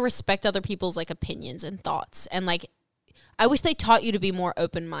school? How to respect other people's like opinions and thoughts, and like I wish they taught you to be more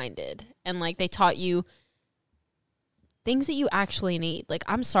open-minded, and like they taught you things that you actually need. Like,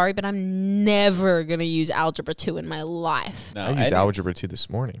 I'm sorry, but I'm never going to use Algebra 2 in my life. No, I used Algebra 2 this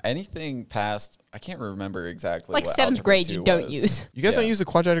morning. Anything past, I can't remember exactly. Like what 7th Algebra grade, 2 you don't was. use. You guys don't use the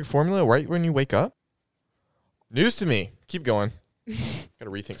quadratic formula right when you wake up? News to me. Keep going. Got to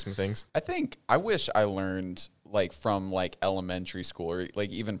rethink some things. I wish I learned like from like elementary school or like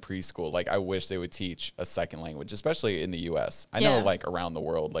even preschool. Like I wish they would teach a second language, especially in the US. I know like around the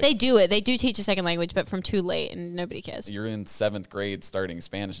world, like they do it. They do teach a second language, but from too late and nobody cares. you're in 7th grade starting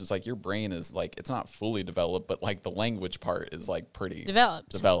Spanish. It's like your brain is like, it's not fully developed, but like the language part is like pretty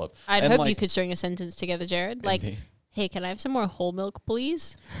developed. I'd And, hope like, you could string a sentence together, Jared. Like, hey, can I have some more whole milk,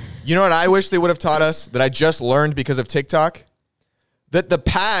 please? You know what I wish they would have taught us that I just learned because of TikTok? That the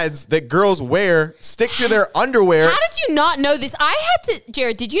pads that girls wear stick to their underwear. How did you not know this? I had to,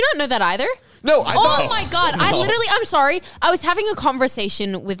 Jared, did you not know that either? No, I thought. Oh my God. I'm sorry. I was having a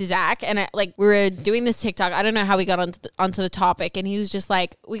conversation with Zach and we were doing this TikTok. I don't know how we got onto the topic. And he was just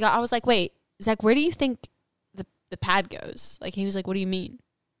like, I was like, wait, Zach, where do you think the pad goes? Like, he was like, what do you mean?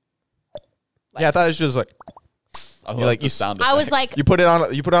 Yeah, I thought it was just like, I You love like- the you- sound I was effects. like, you put it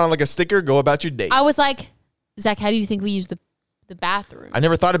on like a sticker, go about your day. I was like, Zach, how do you think we use the bathroom? I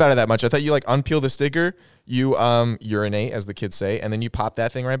never thought about it that much. I thought you like unpeel the sticker, you urinate, as the kids say, and then you pop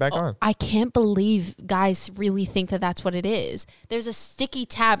that thing right back on. I can't believe guys really think that that's what it is. There's a sticky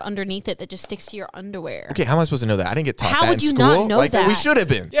tab underneath it that just sticks to your underwear. Okay, how am I supposed to know that? I didn't get taught How that would in you school. not know like that? We should have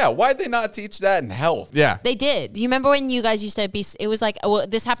been. yeah, why'd they not teach that in health? Yeah. They did. You remember when you guys used to be, it was like, well,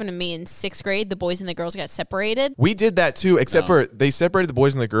 this happened to me in 6th grade. The boys and the girls got separated. We did that too, except for they separated the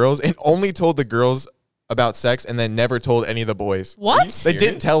boys and the girls and only told the girls about sex and then never told any of the boys. What? They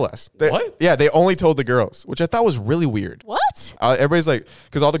didn't tell us. What? Yeah, they only told the girls, which I thought was really weird. What? Everybody's like,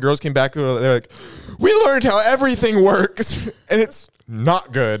 because all the girls came back, they're like, we learned how everything works, and it's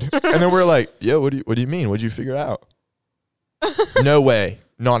not good. And then we're like, yeah, what do you mean? What'd you figure out? No way.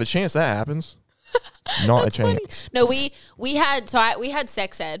 Not a chance that happens. Not a chance. No, we had, we had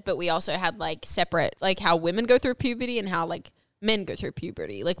sex ed, but we also had like separate, like how women go through puberty and how like men go through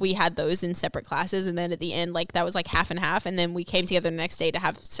puberty. Like we had those in separate classes, and then at the end, like that was like half and half, and then we came together the next day to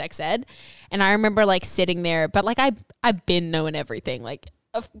have sex ed. And I remember like sitting there, but like I've been knowing everything. Like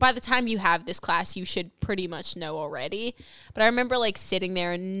by the time you have this class, you should pretty much know already. But I remember like sitting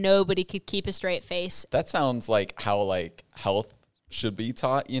there and nobody could keep a straight face. That sounds like how like health should be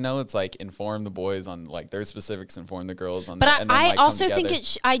taught. You know, it's like inform the boys on like their specifics, inform the girls on. But that, and then, I like, come also think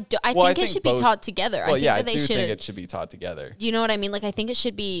together. I think it should be both- taught together. Well, I think yeah, that I they do should. think it should be taught together. Do you know what I mean? Like I think it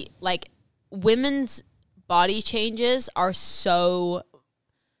should be like women's body changes are so.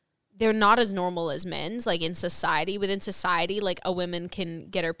 They're not as normal as men's. Like in society, within society, like a woman can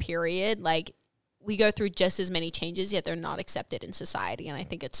get her period. Like we go through just as many changes, yet they're not accepted in society. And I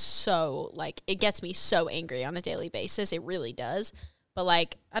think it's so like it gets me so angry on a daily basis. It really does. But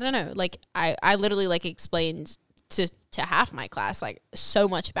like I don't know. Like I literally like explained to half my class like so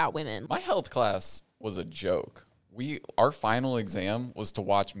much about women. My health class was a joke. Our final exam was to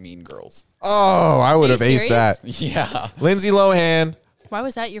watch Mean Girls. Oh, I would Are you have aced serious? that. Yeah. Lindsay Lohan, Why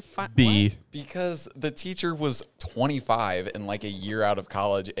was that your B. Because the teacher was 25 and like a year out of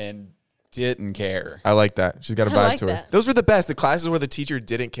college, and didn't care. I like that. She's got a I vibe like to her. that. Those were the best. The classes where the teacher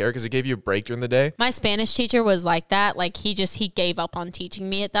didn't care because it gave you a break during the day. My Spanish teacher was like that. Like he gave up on teaching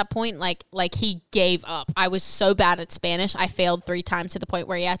me at that point. Like he gave up. I was so bad at Spanish. I failed 3 times to the point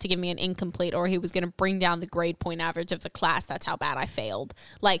where he had to give me an incomplete or he was going to bring down the grade point average of the class. That's how bad I failed.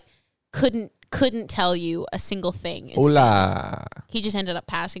 Like couldn't tell you a single thing. in Spanish. Hola. He just ended up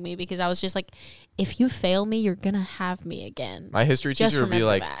passing me because I was just like, if you fail me, you're going to have me again. My history Just teacher would be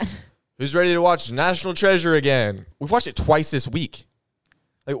remember like, that. who's ready to watch National Treasure again? We've watched it twice this week.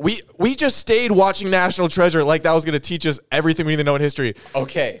 Like we just stayed watching National Treasure like that was going to teach us everything we need to know in history.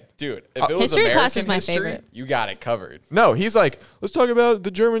 Okay, dude. If it was History American class was my history, favorite. you got it covered. No, he's like, let's talk about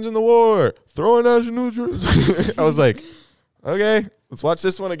the Germans in the war. Throw a National Treasure. I was like, okay, let's watch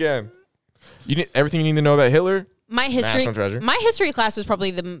this one again. You need everything you need to know about Hitler. My National Treasure. history class was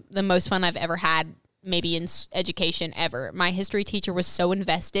probably the most fun I've ever had, maybe in education ever. My history teacher was so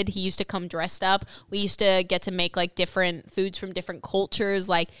invested. He used to come dressed up. We used to get to make like different foods from different cultures.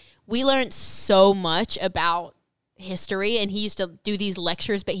 Like we learned so much about history, and he used to do these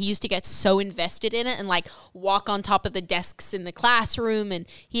lectures, but he used to get so invested in it and like walk on top of the desks in the classroom. And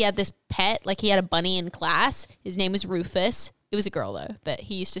he had this pet, like he had a bunny in class. His name was Rufus. It was a girl though, but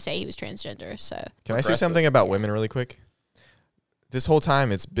he used to say he was transgender. So Can I say Progressive. something about women really quick? This whole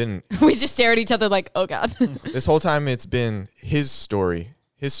time it's been we just stare at each other like, oh God. his story,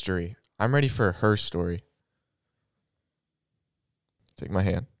 history. I'm ready for her story. Take my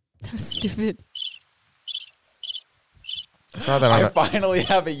hand. That was stupid. I saw that on I finally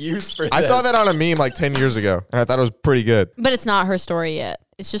have a use for this. I saw that on a meme like 10 years ago, and I thought it was pretty good. But it's not her story yet.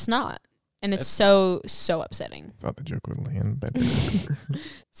 It's just not. And it's so upsetting. Thought the joke would land better.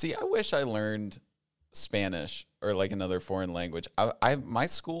 See, I wish I learned Spanish or like another foreign language. My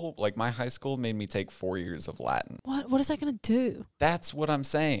school, like my high school, made me take 4 years of Latin. What is that going to do? That's what I'm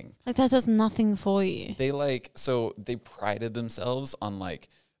saying. Like that does nothing for you. They prided themselves on like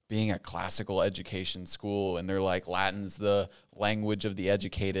being a classical education school, and they're like, Latin's the language of the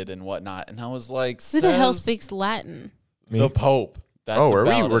educated and whatnot. And I was like, Who the hell says speaks Latin? the Pope? That's Are we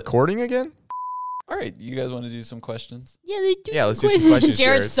about it. recording again? All right, you guys want to do some questions? Yeah, they do. Yeah, let's do some questions,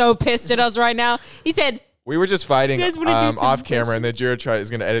 Jared's Jared. so pissed at us right now. He said, We were just fighting You guys wanna do some off camera, and then Jared is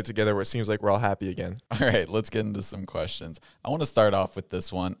going to edit together where it seems like we're all happy again. All right, let's get into some questions. I want to start off with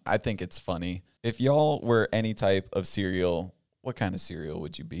this one. I think it's funny. If y'all were any type of cereal, what kind of cereal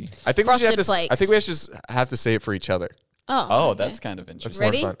would you be? I think we should have Frosted to. Flakes. I think we just have to say it for each other. Oh, okay. that's kind of That's interesting.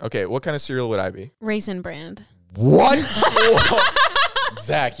 Ready? more fun. Okay, what kind of cereal would I be? Raisin Brand. What?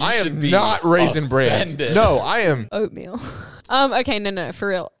 Zach, you I should am be not Raisin Brand. offended. No, I am. Oatmeal. Okay, no, for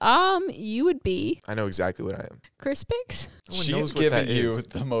real. You would be I know exactly what I am. Crispix. No one She's knows what giving that you is.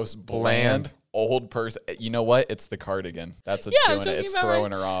 the most Bland. bland old person. You know what? It's the cardigan. That's what's Yeah, I'm doing it. talking It's about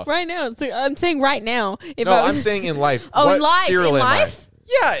throwing her off. Right now, I'm saying right now. If No, I I'm saying in life. Oh, what in life. cereal In am life?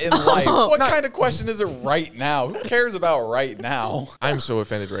 Yeah, in life. Oh. What kind of question is it right now? Who cares about right now? I? I'm so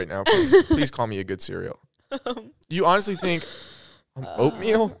offended right now. Please call me a good cereal. You honestly think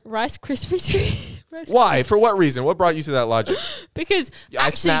oatmeal? Rice Krispie treat. Why? For what reason? What brought you to that logic? Because I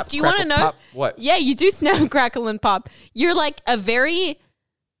actually, snap, do you want to crackle, know? pop, what? Yeah, you do snap, crackle, and pop. You're like a very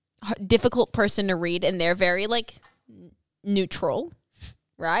difficult person to read, and they're very like neutral,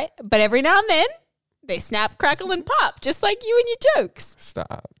 right? But every now and then, they snap, crackle, and pop, just like you and your jokes.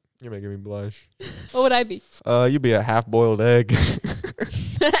 Stop. You're making me blush. What would I be? You'd be a half-boiled egg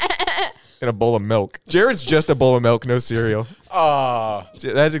in a bowl of milk. Jared's just a bowl of milk, no cereal.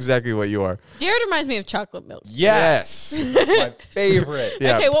 That's exactly what you are. Jared reminds me of chocolate milk. Yes. That's my favorite.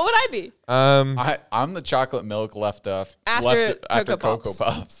 Yeah. Okay, what would I be? I'm the chocolate milk left off After after Cocoa Cocoa Puffs.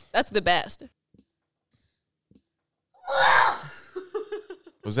 Puffs. That's the best.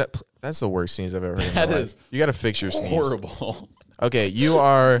 Was that? That's the worst sneeze I've ever heard. That in my is life. You got to fix your sneeze. Horrible. Okay, you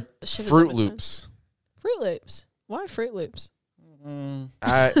are Shivers on Fruit my Loops. Fruit Loops. Why Fruit Loops?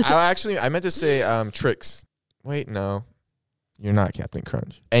 I meant to say Tricks. Wait, no. You're not Captain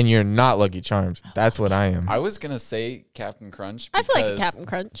Crunch. And you're not Lucky Charms. That's what I am. I was going to say Captain Crunch. I feel like a because, Captain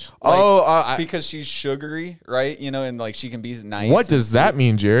Crunch. because she's sugary, right? You know, and like she can be nice. What and does that sweet.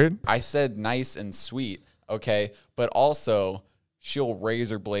 mean, Jared? I said nice and sweet, okay? But also, she'll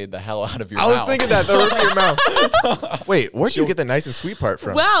razor blade the hell out of your I mouth. was thinking that the roof of your mouth. Wait, where'd you get the nice and sweet part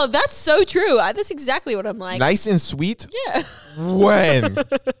from? Wow, that's so true. That's exactly what I'm like. Nice and sweet? Yeah, When?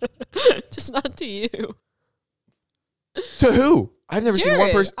 just not to you. To who? I've never seen one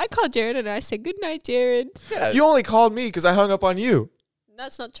Jared. person. I called Jared and I said, good night, Jared. Yeah. You only called me because I hung up on you.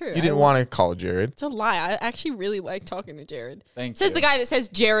 That's not true. You didn't want to call Jared. It's a lie. I actually really like talking to Jared. Thank Says you. the guy that says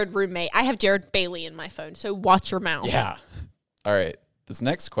Jared roommate. I have Jared Bailey in my phone, so watch your mouth. Yeah. All right. This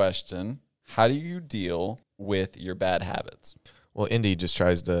next question, how do you deal with your bad habits? Well, Indy just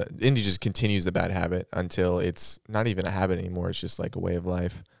continues the bad habit until it's not even a habit anymore. It's just like a way of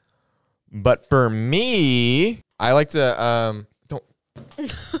life. But for me, I like to don't.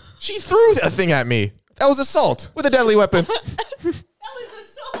 She threw a thing at me. That was assault with a deadly weapon.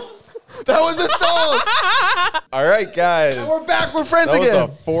 That was assault. All right, guys. And we're back. We're friends That again.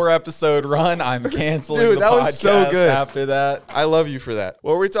 was a 4-episode run. I'm canceling Dude, the that podcast was so good. after that. I love you for that.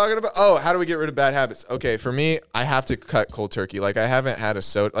 What were we talking about? Oh, how do we get rid of bad habits? Okay, for me, I have to cut cold turkey. Like, I haven't had a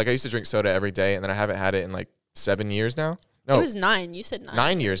soda. Like, I used to drink soda every day, and then I haven't had it in like 7 years now. No, It was 9. You said 9.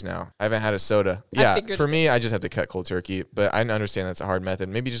 9 years now. I haven't had a soda. I Yeah, figured for it. me, I just have to cut cold turkey. But I understand that's a hard method.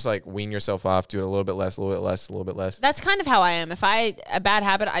 Maybe just like wean yourself off, do it a little bit less, a little bit less, a little bit less. That's kind of how I am. If a bad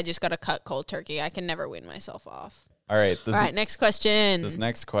habit, I just got to cut cold turkey. I can never wean myself off. All right. All right, next question. This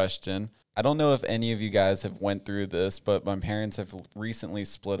next question. I don't know if any of you guys have went through this, but my parents have recently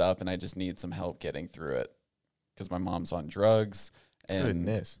split up, and I just need some help getting through it because my mom's on drugs and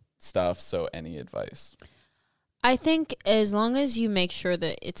Goodness. stuff. So any advice? I think as long as you make sure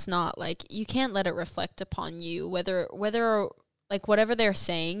that it's not like you can't let it reflect upon you, whether like whatever they're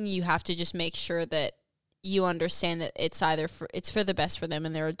saying, you have to just make sure that you understand that it's it's for the best for them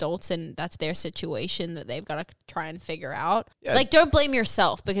and they're adults and that's their situation that they've got to try and figure out. Yeah. Like don't blame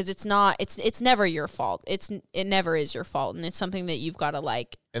yourself because it's never your fault. It never is your fault and it's something that you've got to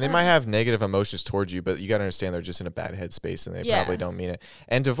like. And they might have negative emotions towards you, but you got to understand they're just in a bad headspace and they Yeah. probably don't mean it.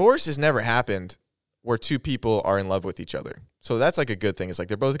 And divorce has never happened where two people are in love with each other. So that's like a good thing. It's like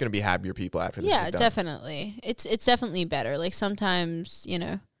they're both going to be happier people after this Yeah, is done. definitely. It's definitely better. Like sometimes,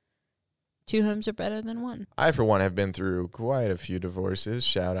 2 homes are better than one. I, for one, have been through quite a few divorces.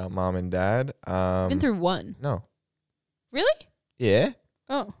 Shout out mom and dad. Been through one. No. Really? Yeah.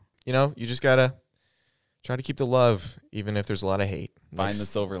 Oh. You just got to try to keep the love, even if there's a lot of hate. Find the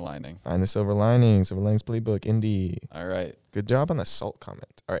silver lining. Find the silver lining. Silver linings playbook. Indy. All right. Good job on the salt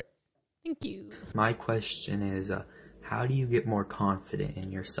comment. All right. Thank you. My question is, how do you get more confident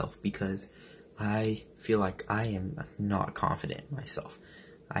in yourself? Because I feel like I am not confident in myself.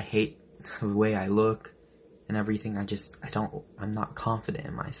 I hate the way I look and everything. I'm not confident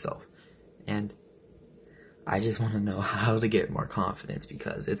in myself. And I just want to know how to get more confidence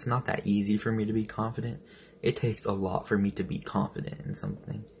because it's not that easy for me to be confident. It takes a lot for me to be confident in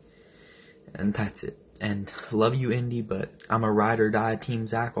something. And that's it. And love you, Indy, but I'm a ride or die Team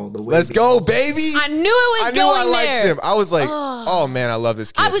Zach all the way. Let's go, baby. I knew it was I knew going I liked there. him. I was like, oh, man, I love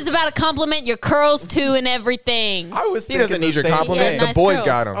this kid. I was about to compliment your curls too and everything. I was He doesn't thinking need your the same compliment. thing. Yeah, The nice boys curls.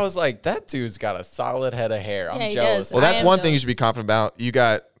 got him. I was like, that dude's got a solid head of hair. Yeah, I'm he jealous. does. Well, that's I am one thing you jealous. should be confident about. You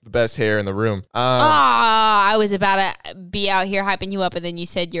got the best hair in the room. I was about to be out here hyping you up, and then you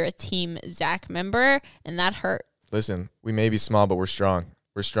said you're a Team Zach member, and that hurt. Listen, we may be small, but we're strong.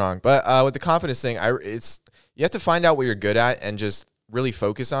 We're strong. But with the confidence thing, you have to find out what you're good at and just really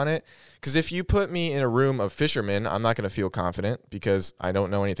focus on it. Because if you put me in a room of fishermen, I'm not going to feel confident because I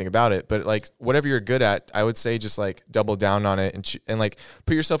don't know anything about it. But like whatever you're good at, I would say just like double down on it and like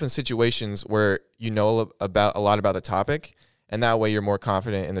put yourself in situations where you know about a lot about the topic, and that way you're more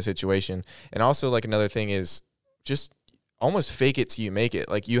confident in the situation. And also like another thing is just almost fake it till you make it.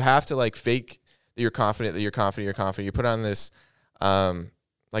 Like you have to like fake that you're confident, that you're confident, you're confident. You put on this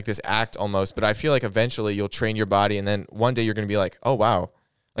like this act almost, but I feel like eventually you'll train your body and then one day you're going to be like, oh wow.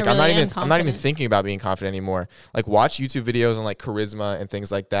 Like I I'm not really am even confident. thinking about being confident anymore. Like watch YouTube videos on like charisma and things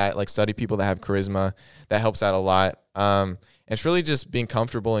like that. Like study people that have charisma. That helps out a lot. And it's really just being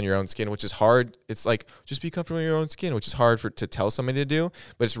comfortable in your own skin, which is hard. It's like just be comfortable in your own skin, which is hard to tell somebody to do,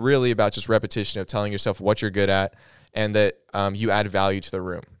 but it's really about just repetition of telling yourself what you're good at and that you add value to the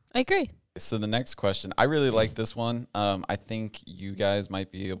room. I agree. So the next question, I really like this one. I think you guys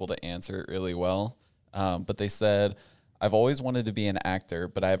might be able to answer it really well. But they said, I've always wanted to be an actor,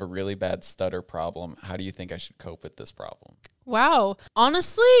 but I have a really bad stutter problem. How do you think I should cope with this problem? Wow.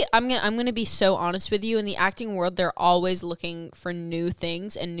 Honestly, I'm gonna be so honest with you. In the acting world, they're always looking for new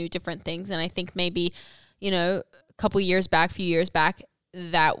things and new different things. And I think maybe, a few years back,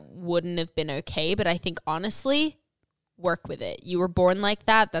 that wouldn't have been okay. But I think honestly, work with it. You were born like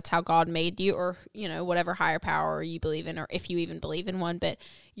that. That's how God made you, or whatever higher power you believe in, or if you even believe in one. But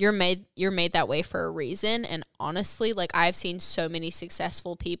you're made that way for a reason. And honestly, like I've seen so many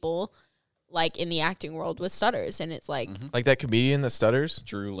successful people like in the acting world with stutters, and it's like Like that comedian that stutters.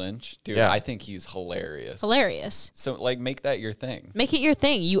 Drew Lynch, dude, Yeah. I think he's hilarious. hilarious. So like make that your thing. Make it your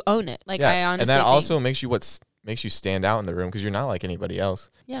thing. You own it. Like I honestly and that think- also makes you stand out in the room because you're not like anybody else.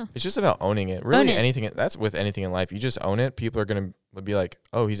 Yeah. It's just about owning it. Really, Own it. anything. That's with anything in life. You just own it. People are gonna be like,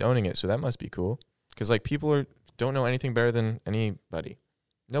 "Oh, he's owning it, so that must be cool." Because like people don't know anything better than anybody.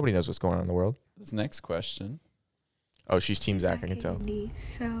 Nobody knows what's going on in the world. This next question. Oh, she's Team Zach, I can tell.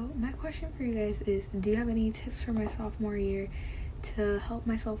 So my question for you guys is, do you have any tips for my sophomore year to help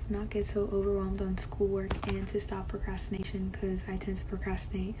myself not get so overwhelmed on schoolwork and to stop procrastination, because I tend to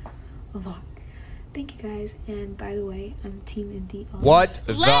procrastinate a lot. Thank you guys, and by the way, I'm Team Indy. What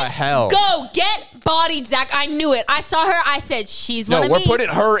the hell? Go get bodied, Zach. I knew it. I saw her. I said, she's one of me. No, we're putting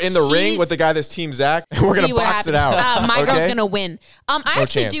her in the ring with the guy that's Team Zach, and we're going to box it out. My okay? girl's going to win. I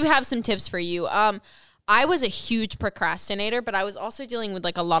actually chance. do have some tips for you. I was a huge procrastinator, but I was also dealing with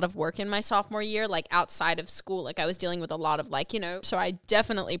like a lot of work in my sophomore year, like outside of school. Like I was dealing with a lot of like, so I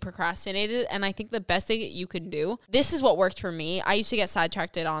definitely procrastinated. And I think the best thing that you can do, this is what worked for me. I used to get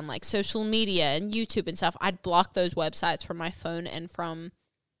sidetracked on like social media and YouTube and stuff. I'd block those websites from my phone and from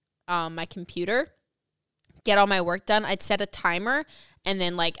my computer, get all my work done. I'd set a timer, and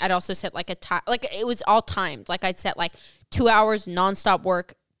then like I'd also set like a time, like it was all timed. Like I'd set like 2 hours nonstop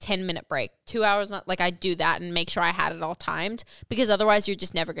work, 10-minute break, 2 hours, not like I do that and make sure I had it all timed, because otherwise you're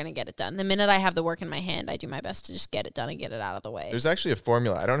just never going to get it done. The minute I have the work in my hand, I do my best to just get it done and get it out of the way. There's actually a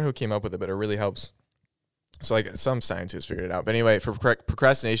formula. I don't know who came up with it, but it really helps. So like some scientists figured it out. But anyway, for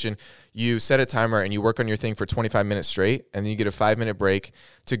procrastination, you set a timer and you work on your thing for 25 minutes straight, and then you get a 5-minute break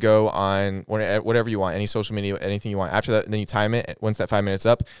to go on whatever you want, any social media, anything you want. After that, then you time it. Once that 5 minutes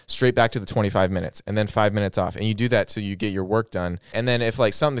up, straight back to the 25 minutes, and then 5 minutes off. And you do that till you get your work done. And then if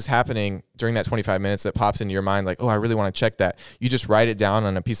like something's happening during that 25 minutes that pops into your mind, like, oh, I really want to check that, you just write it down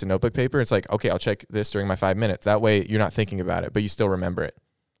on a piece of notebook paper. It's like, okay, I'll check this during my 5 minutes. That way you're not thinking about it, but you still remember it.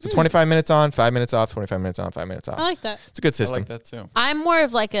 So 25 minutes on, 5 minutes off, 25 minutes on, 5 minutes off. I like that. It's a good system. I like that too. I'm more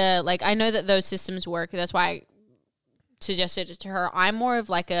of like I know that those systems work. That's why I suggested it to her. I'm more of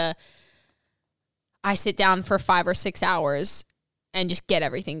like I sit down for 5 or 6 hours and just get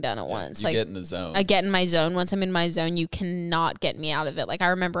everything done at once. You like get in the zone. I get in my zone. Once I'm in my zone, you cannot get me out of it. Like I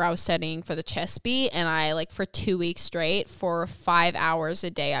remember I was studying for the chess bee, and I like for 2 weeks straight, for 5 hours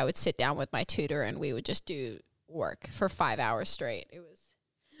a day, I would sit down with my tutor and we would just do work for 5 hours straight. It was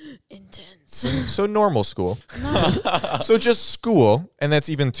intense. So normal school. So just school, and that's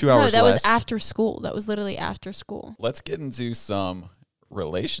even 2 hours less. No, that was after school. That was literally after school. Let's get into some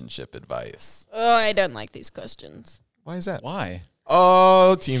relationship advice. Oh, I don't like these questions. Why is that? Why?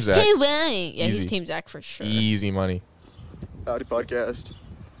 Oh, Team Zach. Hey, wait. Yeah, Easy. he's Team Zach for sure. Easy money. Howdy podcast.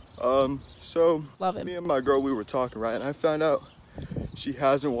 So Love him. me and my girl, we were talking, right? And I found out she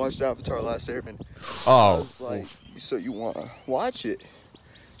hasn't watched Avatar: Last Airbender. I Oh, was like, so you want to watch it?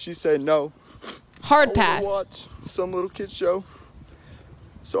 She said no. Hard I pass. wanna watch some little kid show.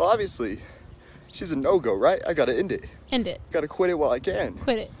 So obviously, she's a no-go, right? I gotta end it. End it. Gotta quit it while I can.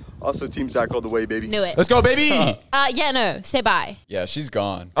 Quit it. Also, Team Zach all the way, baby. Knew it. let's go, baby. Yeah, no. Say bye. Yeah, she's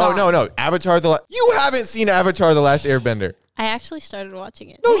gone. Oh, no. Avatar you haven't seen Avatar: The Last Airbender. I actually started watching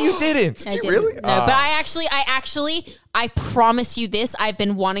it. No, you didn't. Did I you didn't. really? No, but I promise you this. I've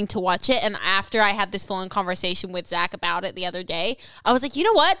been wanting to watch it, and after I had this full-on conversation with Zach about it the other day, I was like, you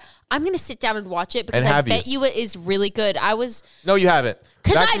know what? I'm going to sit down and watch it because And I have bet you it is really good. No, you haven't.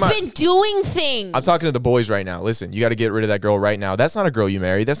 Because Back to I've been doing things. I'm talking to the boys right now. Listen, you got to get rid of that girl right now. That's not a girl you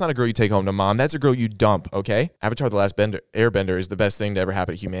marry. That's not a girl you take home to mom. That's a girl you dump, okay? Avatar: The Last Airbender is the best thing to ever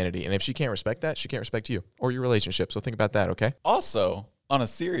happen to humanity. And if she can't respect that, she can't respect you or your relationship. So think about that, okay? Also, on a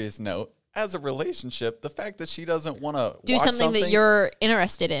serious note, as a relationship, the fact that she doesn't want to do something that you're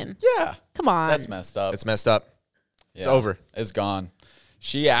interested in. Yeah. Come on. That's messed up. It's messed up. Yeah, It's over. It's gone.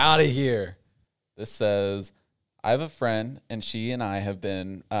 She out of here. This says, I have a friend, and she and I have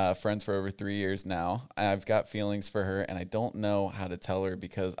been friends for over 3 years now. I've got feelings for her, and I don't know how to tell her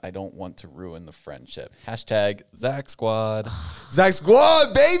because I don't want to ruin the friendship. Hashtag Zach Squad. Zach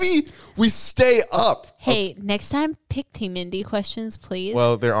Squad, baby. We stay up. Hey, next time, pick Team Indy questions, please.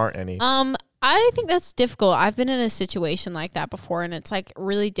 Well, there aren't any. I think that's difficult. I've been in a situation like that before, and it's like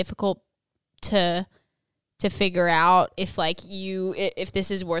really difficult to figure out if if this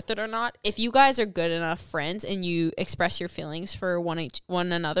is worth it or not. If you guys are good enough friends and you express your feelings for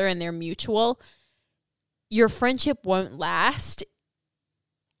one another and they're mutual, your friendship won't last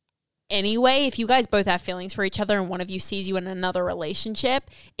anyway. If you guys both have feelings for each other and one of you sees you in another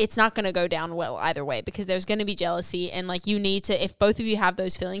relationship, it's not going to go down well either way, because there's going to be jealousy, and like you need to, if both of you have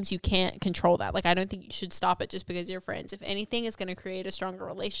those feelings, you can't control that. Like I don't think you should stop it just because you're friends. If anything, it's going to create a stronger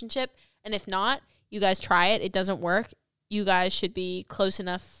relationship, and if not, you guys try it. It doesn't work. You guys should be close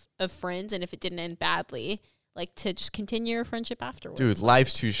enough of friends, and if it didn't end badly, like to just continue your friendship afterwards. Dude,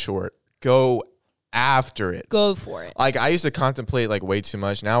 life's too short. Go after it. Go for it. Like I used to contemplate like way too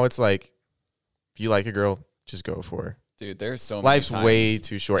much. Now it's like, if you like a girl, just go for her. Dude, there's so many Life's times way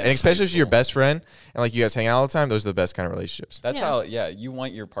too short. in And especially high if you're your school. best friend and like you guys hang out all the time, those are the best kind of relationships. That's Yeah. how, you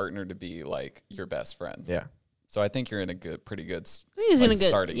want your partner to be like your best friend. Yeah. So I think you're in a pretty good He's in a good,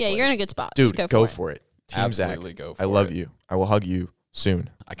 starting yeah, you're in a place. good spot. Dude, Just go for it. for it. Team Zach. Absolutely go for I love it. you. I will hug you soon.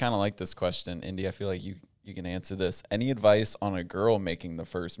 I kind of like this question. Indy, I feel like you can answer this. Any advice on a girl making the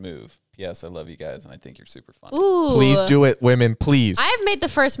first move? P.S. I love you guys, and I think you're super fun. Ooh. Please do it, women. Please. I have made the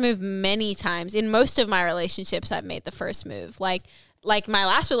first move many times. In most of my relationships, I've made the first move. Like my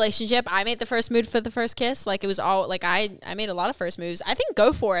last relationship, I made the first move for the first kiss. Like it was all like I made a lot of first moves. I think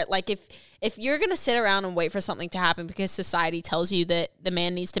go for it. Like if you're gonna sit around and wait for something to happen because society tells you that the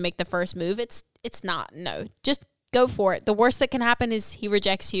man needs to make the first move, it's not. No, just go for it. The worst that can happen is he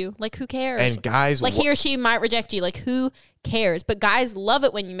rejects you. Like who cares? And guys, like he or she might reject you. Like who cares? But guys love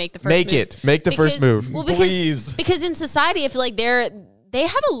it when you make the first make move. it. Make the first move. Well, because, Please. Because in society, I feel like they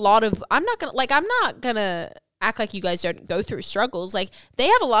have a lot of. I'm not gonna act like you guys don't go through struggles. Like they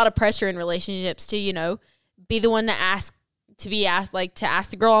have a lot of pressure in relationships to be the one to ask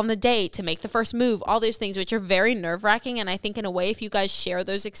the girl on the date, to make the first move, all those things, which are very nerve-wracking. And I think in a way, if you guys share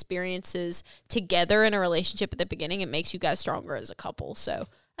those experiences together in a relationship at the beginning, it makes you guys stronger as a couple. So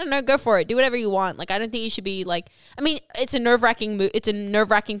I don't know, go for it. Do whatever you want. Like I don't think you should be like, I mean, it's a nerve-wracking move. It's a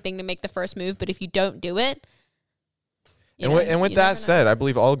nerve-wracking thing to make the first move, but if you don't do it, And with that said, I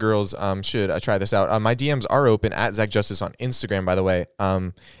believe all girls should try this out. My DMs are open at Zach Justice on Instagram, by the way.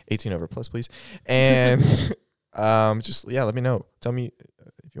 18 over plus, please. And let me know. Tell me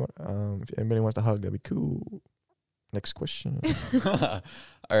if you want. If anybody wants to hug, that'd be cool. Next question. All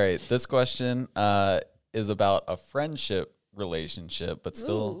right. This question is about a friendship relationship, but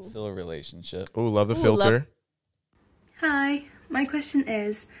still a relationship. Oh, love the Ooh, filter. Hi, my question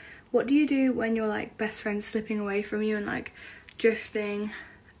is, what do you do when your like best friend's slipping away from you and like drifting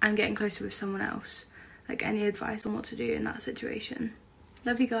and getting closer with someone else? Like any advice on what to do in that situation?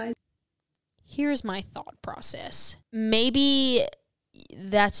 Love you guys. Here's my thought process. Maybe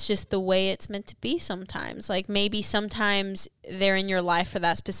that's just the way it's meant to be sometimes. Like maybe sometimes they're in your life for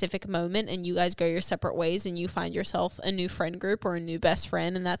that specific moment and you guys go your separate ways and you find yourself a new friend group or a new best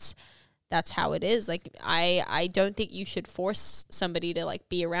friend, and that's how it is. Like I don't think you should force somebody to like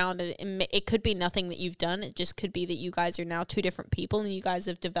be around. It could be nothing that you've done. It just could be that you guys are now two different people and you guys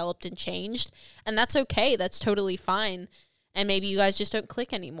have developed and changed, and that's okay. That's totally fine. And maybe you guys just don't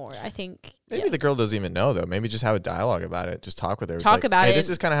click anymore. I think Maybe the girl doesn't even know, though. Maybe just have a dialogue about it. Just talk with her. It's Talk like, about hey, it. This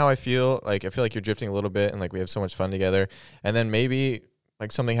is kind of how I feel. Like, I feel like you're drifting a little bit and like we have so much fun together. And then maybe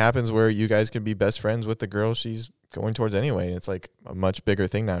like something happens where you guys can be best friends with the girl she's going towards anyway. And it's like a much bigger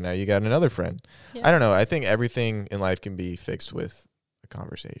thing now. Now you got another friend. Yeah. I don't know. I think everything in life can be fixed with a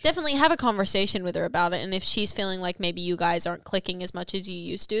conversation. definitely have a conversation with her about it. And if she's feeling like maybe you guys aren't clicking as much as you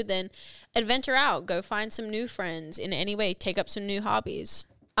used to, then adventure out. Go find some new friends in any way. Take up some new hobbies.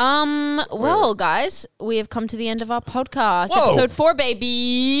 Well, guys, we have come to the end of our podcast. Whoa. Episode 4,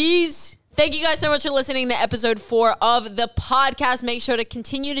 babies. Thank you guys so much for listening to episode 4 of the podcast. Make sure to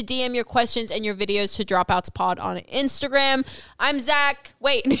continue to DM your questions and your videos to Dropouts Pod on Instagram. I'm Zach.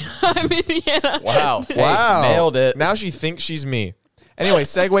 Wait, I'm Indiana. Wow. Wow. Hey, nailed it. Now she thinks she's me. Anyway,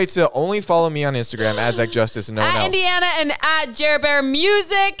 segue to only follow me on Instagram at Zach Justice and no one At else. Indiana and at Jared Bear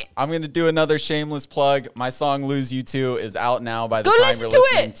Music. I'm going to do another shameless plug. My song Lose You 2 is out now by the Go time listen you're to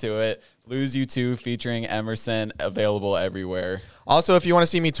listening it. to it. Lose You 2 featuring Emerson, available everywhere. Also, if you want to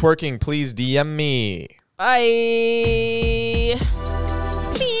see me twerking, please DM me. Bye.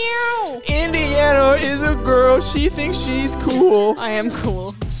 Meow. Indiana is a girl. She thinks she's cool. I am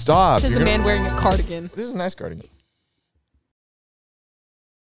cool. Stop. Says You're the gonna- man wearing a cardigan. This is a nice cardigan.